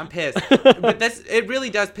 Yeah, I'm pissed. But it really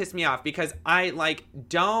does piss me off because I, like,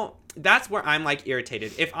 don't... That's where I'm, like,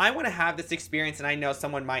 irritated. If I want to have this experience and I know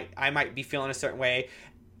I might be feeling a certain way,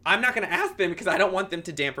 I'm not going to ask them because I don't want them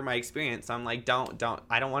to dampen my experience. So I'm like,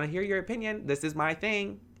 I don't want to hear your opinion. This is my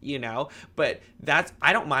thing, you know? But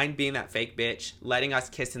I don't mind being that fake bitch, letting us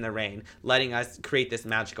kiss in the rain, letting us create this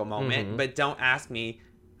magical moment. But don't ask me,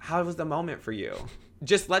 how was the moment for you?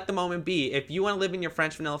 Just let the moment be. If you want to live in your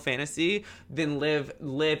French vanilla fantasy, then live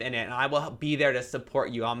in it. And I will be there to support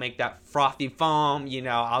you. I'll make that frothy foam. You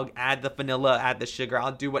know, I'll add the vanilla, add the sugar.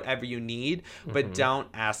 I'll do whatever you need. But don't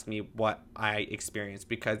ask me what I experienced,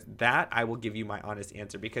 because that I will give you my honest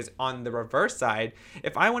answer. Because on the reverse side,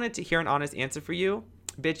 if I wanted to hear an honest answer for you,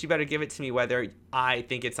 bitch, you better give it to me whether I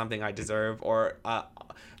think it's something I deserve or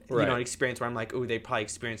you know, Right. an experience where I'm like, oh, they probably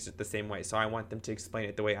experienced it the same way, so I want them to explain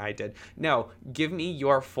it the way I did. No, give me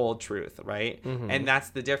your full truth, right? And that's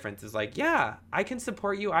the difference. Is like, yeah, I can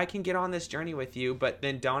support you, I can get on this journey with you, but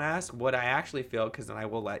then don't ask what I actually feel, because then I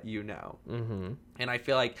will let you know. And I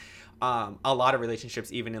feel like a lot of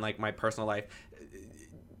relationships, even in like my personal life,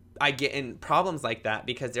 I get in problems like that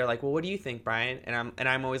because they're like, well, what do you think, Brian? And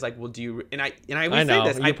I'm always like, well, do you? And I always know,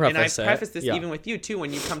 say this. you preface I it. preface this Yeah. even with you too.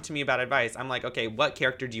 When you come to me about advice, I'm like, okay, what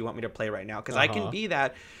character do you want me to play right now? Because I can be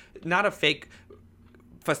that, not a fake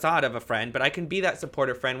facade of a friend, but I can be that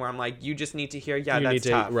supportive friend where I'm like, you just need to hear, yeah, You that's need to-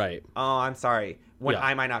 tough. right. Oh, I'm sorry. When Yeah.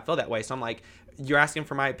 I might not feel that way, so I'm like, you're asking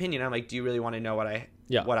for my opinion. I'm like, do you really want to know what I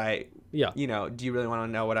Yeah. you know, do you really want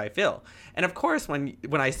to know what I feel? And of course, when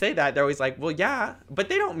I say that, they're always like, well, yeah, but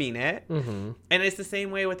they don't mean it. And it's the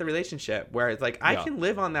same way with the relationship, where it's like, I Yeah. can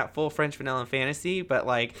live on that full French vanilla fantasy, but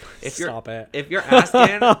like, if Stop it. if you're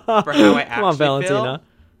asking for how I Come on, actually Valentina. feel,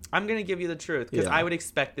 I'm gonna give you the truth, because Yeah. I would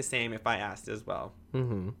expect the same if I asked as well.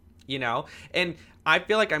 You know, and I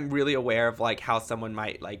feel like I'm really aware of like how someone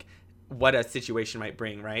might like what a situation might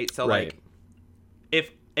bring, right? So Right. like,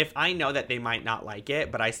 if I know that they might not like it,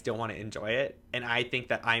 but I still want to enjoy it, and I think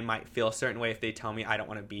that I might feel a certain way if they tell me I don't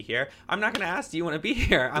want to be here, I'm not going to ask, do you want to be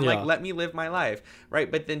here? I'm Yeah. like, let me live my life, right?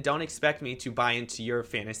 But then don't expect me to buy into your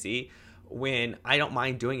fantasy when I don't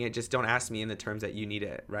mind doing it. Just don't ask me in the terms that you need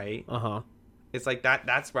it, right? It's like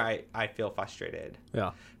that's where I feel frustrated.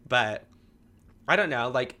 Yeah. But I don't know,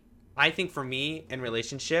 like, I think for me in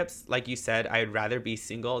relationships, like you said, I'd rather be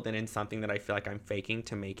single than in something that I feel like I'm faking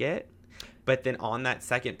to make it. But then on that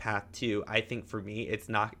second path too, I think for me, it's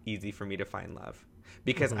not easy for me to find love,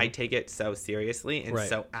 because I take it so seriously and Right.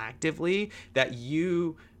 so actively that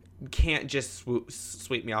you can't just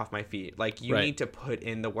sweep me off my feet. Like, you Right. need to put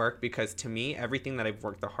in the work, because to me, everything that I've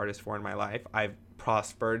worked the hardest for in my life, I've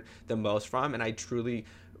prospered the most from, and I truly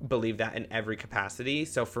believe that in every capacity.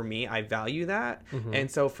 So for me, I value that. And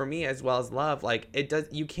so for me, as well as love, like,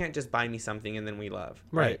 you can't just buy me something and then we love,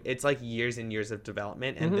 Right. It's like years and years of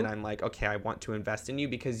development, and then I'm like, okay, I want to invest in you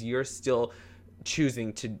because you're still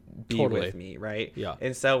choosing to be Totally. with me, right? Yeah.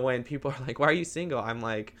 And so when people are like, why are you single? I'm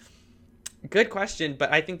like, good question,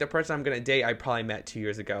 but I think the person I'm going to date, I probably met 2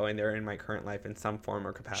 years ago, and they're in my current life in some form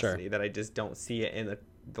or capacity that I just don't see it in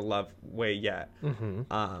the love way yet.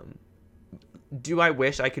 Do I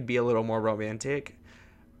wish I could be a little more romantic?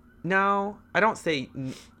 No, I don't say.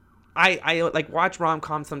 I like watch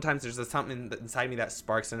rom-coms. Sometimes there's something inside me that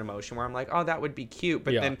sparks an emotion where I'm like, oh, that would be cute.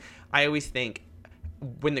 But Yeah. then I always think,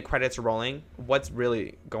 when the credits are rolling, what's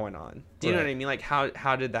really going on? Do you know Right. what I mean? Like,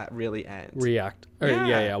 how did that really end? React. Or, Yeah.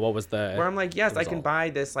 yeah. What was the? Where I'm like, yes, I can result? buy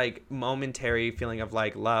this like momentary feeling of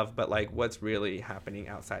like love, but like, what's really happening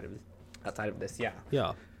outside of this? Yeah.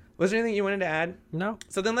 Yeah. Was there anything you wanted to add? No.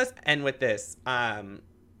 So then let's end with this.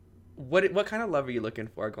 What kind of love are you looking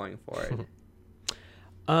for going forward?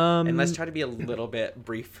 And let's try to be a little bit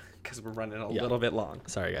brief, because we're running a little bit long.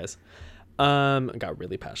 Sorry, guys. I got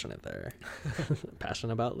really passionate there.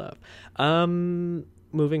 Passionate about love.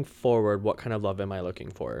 Moving forward, what kind of love am I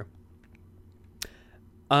looking for?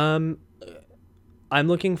 I'm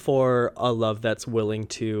looking for a love that's willing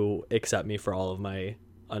to accept me for all of my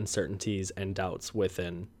uncertainties and doubts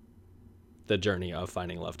within the journey of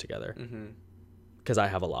finding love together. Because I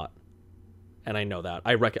have a lot, and I know that.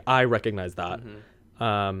 I recognize that.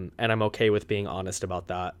 And I'm okay with being honest about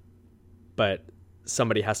that. But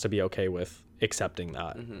somebody has to be okay with accepting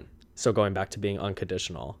that. So going back to being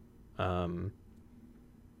unconditional. And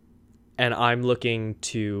I'm looking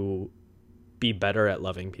to be better at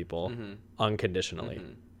loving people unconditionally,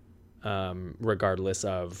 regardless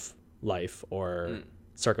of life or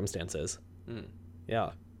circumstances.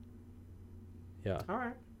 Yeah. All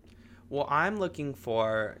right. Well, I'm looking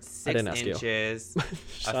for 6 didn't ask you. inches, a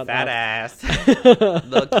Shut fat up. ass,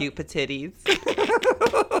 little cute patitties.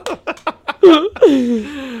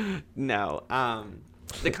 No.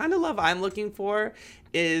 The kind of love I'm looking for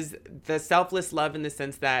is the selfless love, in the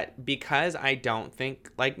sense that, because I don't think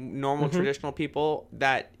like normal traditional people,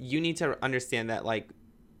 that you need to understand that, like,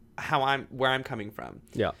 where I'm coming from.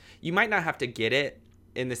 Yeah. You might not have to get it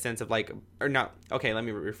in the sense of like, or no, okay, let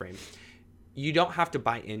me reframe. You don't have to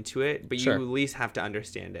buy into it, but Sure. you at least have to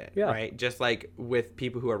understand it, Yeah. right? Just like with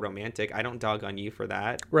people who are romantic, I don't dog on you for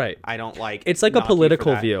that. Right. I don't like. It's like a knock you for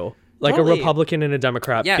political that. view. Like Totally. a Republican and a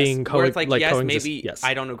Democrat Yes, being where it's like, yes, coexist. maybe Yes.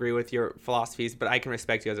 I don't agree with your philosophies, but I can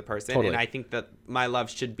respect you as a person. Totally. And I think that my love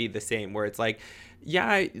should be the same, where it's like,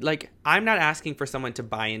 yeah, I'm not asking for someone to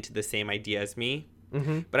buy into the same idea as me,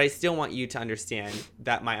 but I still want you to understand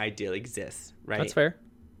that my ideal exists, right? That's fair.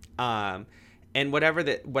 And whatever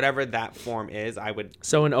that form is, I would.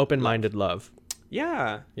 So an open-minded love.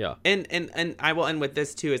 Yeah. Yeah. And I will end with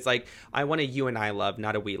this too. It's like, I want a you and I love,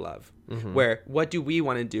 not a we love. Mm-hmm. Where, what do we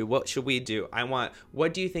want to do? What should we do?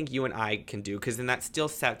 What do you think you and I can do? Because then that still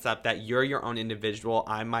sets up that you're your own individual,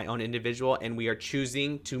 I'm my own individual, and we are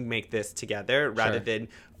choosing to make this together rather Sure. than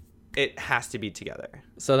it has to be together.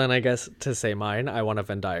 So then I guess to say mine, I want a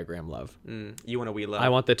Venn diagram love. You want a we love. I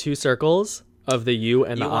want the two circles of the you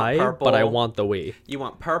and You the want I, purple. but I want the we. You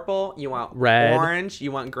want purple, you want Red. orange,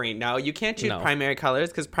 you want green. No, you can't choose No. primary colors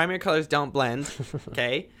because primary colors don't blend.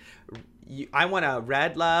 Okay? I want a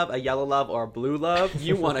red love, a yellow love, or a blue love.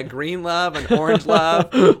 You want a green love, an orange love,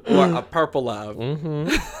 or a purple love.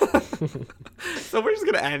 So we're just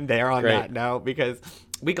going to end there on Great. that note because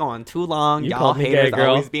we go on too long. You Y'all called me gay, haters girl.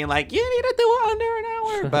 always being like, you need to do it under an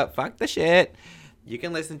hour. But fuck the shit. You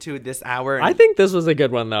can listen to this hour. I think this was a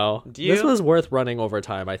good one though. Do you? This was worth running over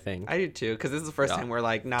time, I think. I do too because this is the first time we're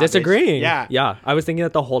like, nah, Disagreeing. bitch. Yeah. Yeah. I was thinking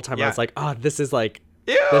that the whole time. I Yeah. was like, this is like,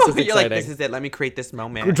 Ew. this is You're like, exciting. this is it. Let me create this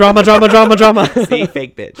moment. Drama. See,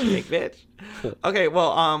 fake bitch. Fake bitch. Okay,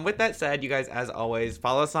 well, with that said, you guys, as always,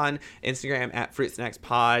 follow us on Instagram at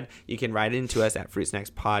FruitSnacksPod. You can write into us at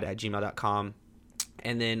fruitsnackspod@gmail.com.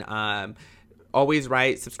 And then always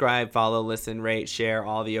write, subscribe, follow, listen, rate, share,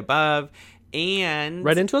 all the above. And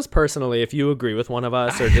Write into us personally if you agree with one of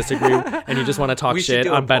us or disagree and you just want to talk we should shit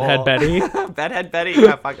do a on Bedhead poll. Betty. Bedhead Betty?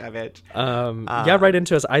 Yeah, fuck that bitch. Yeah, write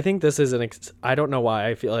into us. I think this is I don't know why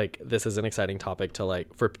I feel like this is an exciting topic to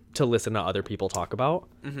to listen to other people talk about.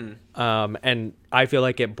 And I feel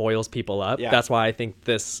like it boils people up. Yeah. That's why I think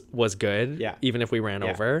this was good. Yeah. Even if we ran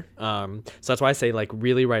Yeah. over. So that's why I say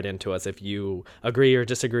really write into us if you agree or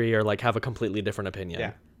disagree or have a completely different opinion.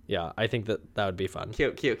 Yeah. Yeah, I think that would be fun.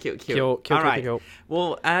 Cute. Cute. All right. Cute.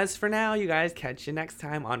 Well, as for now, you guys catch you next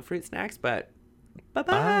time on Fruit Snacks, but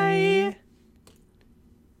bye-bye. Bye.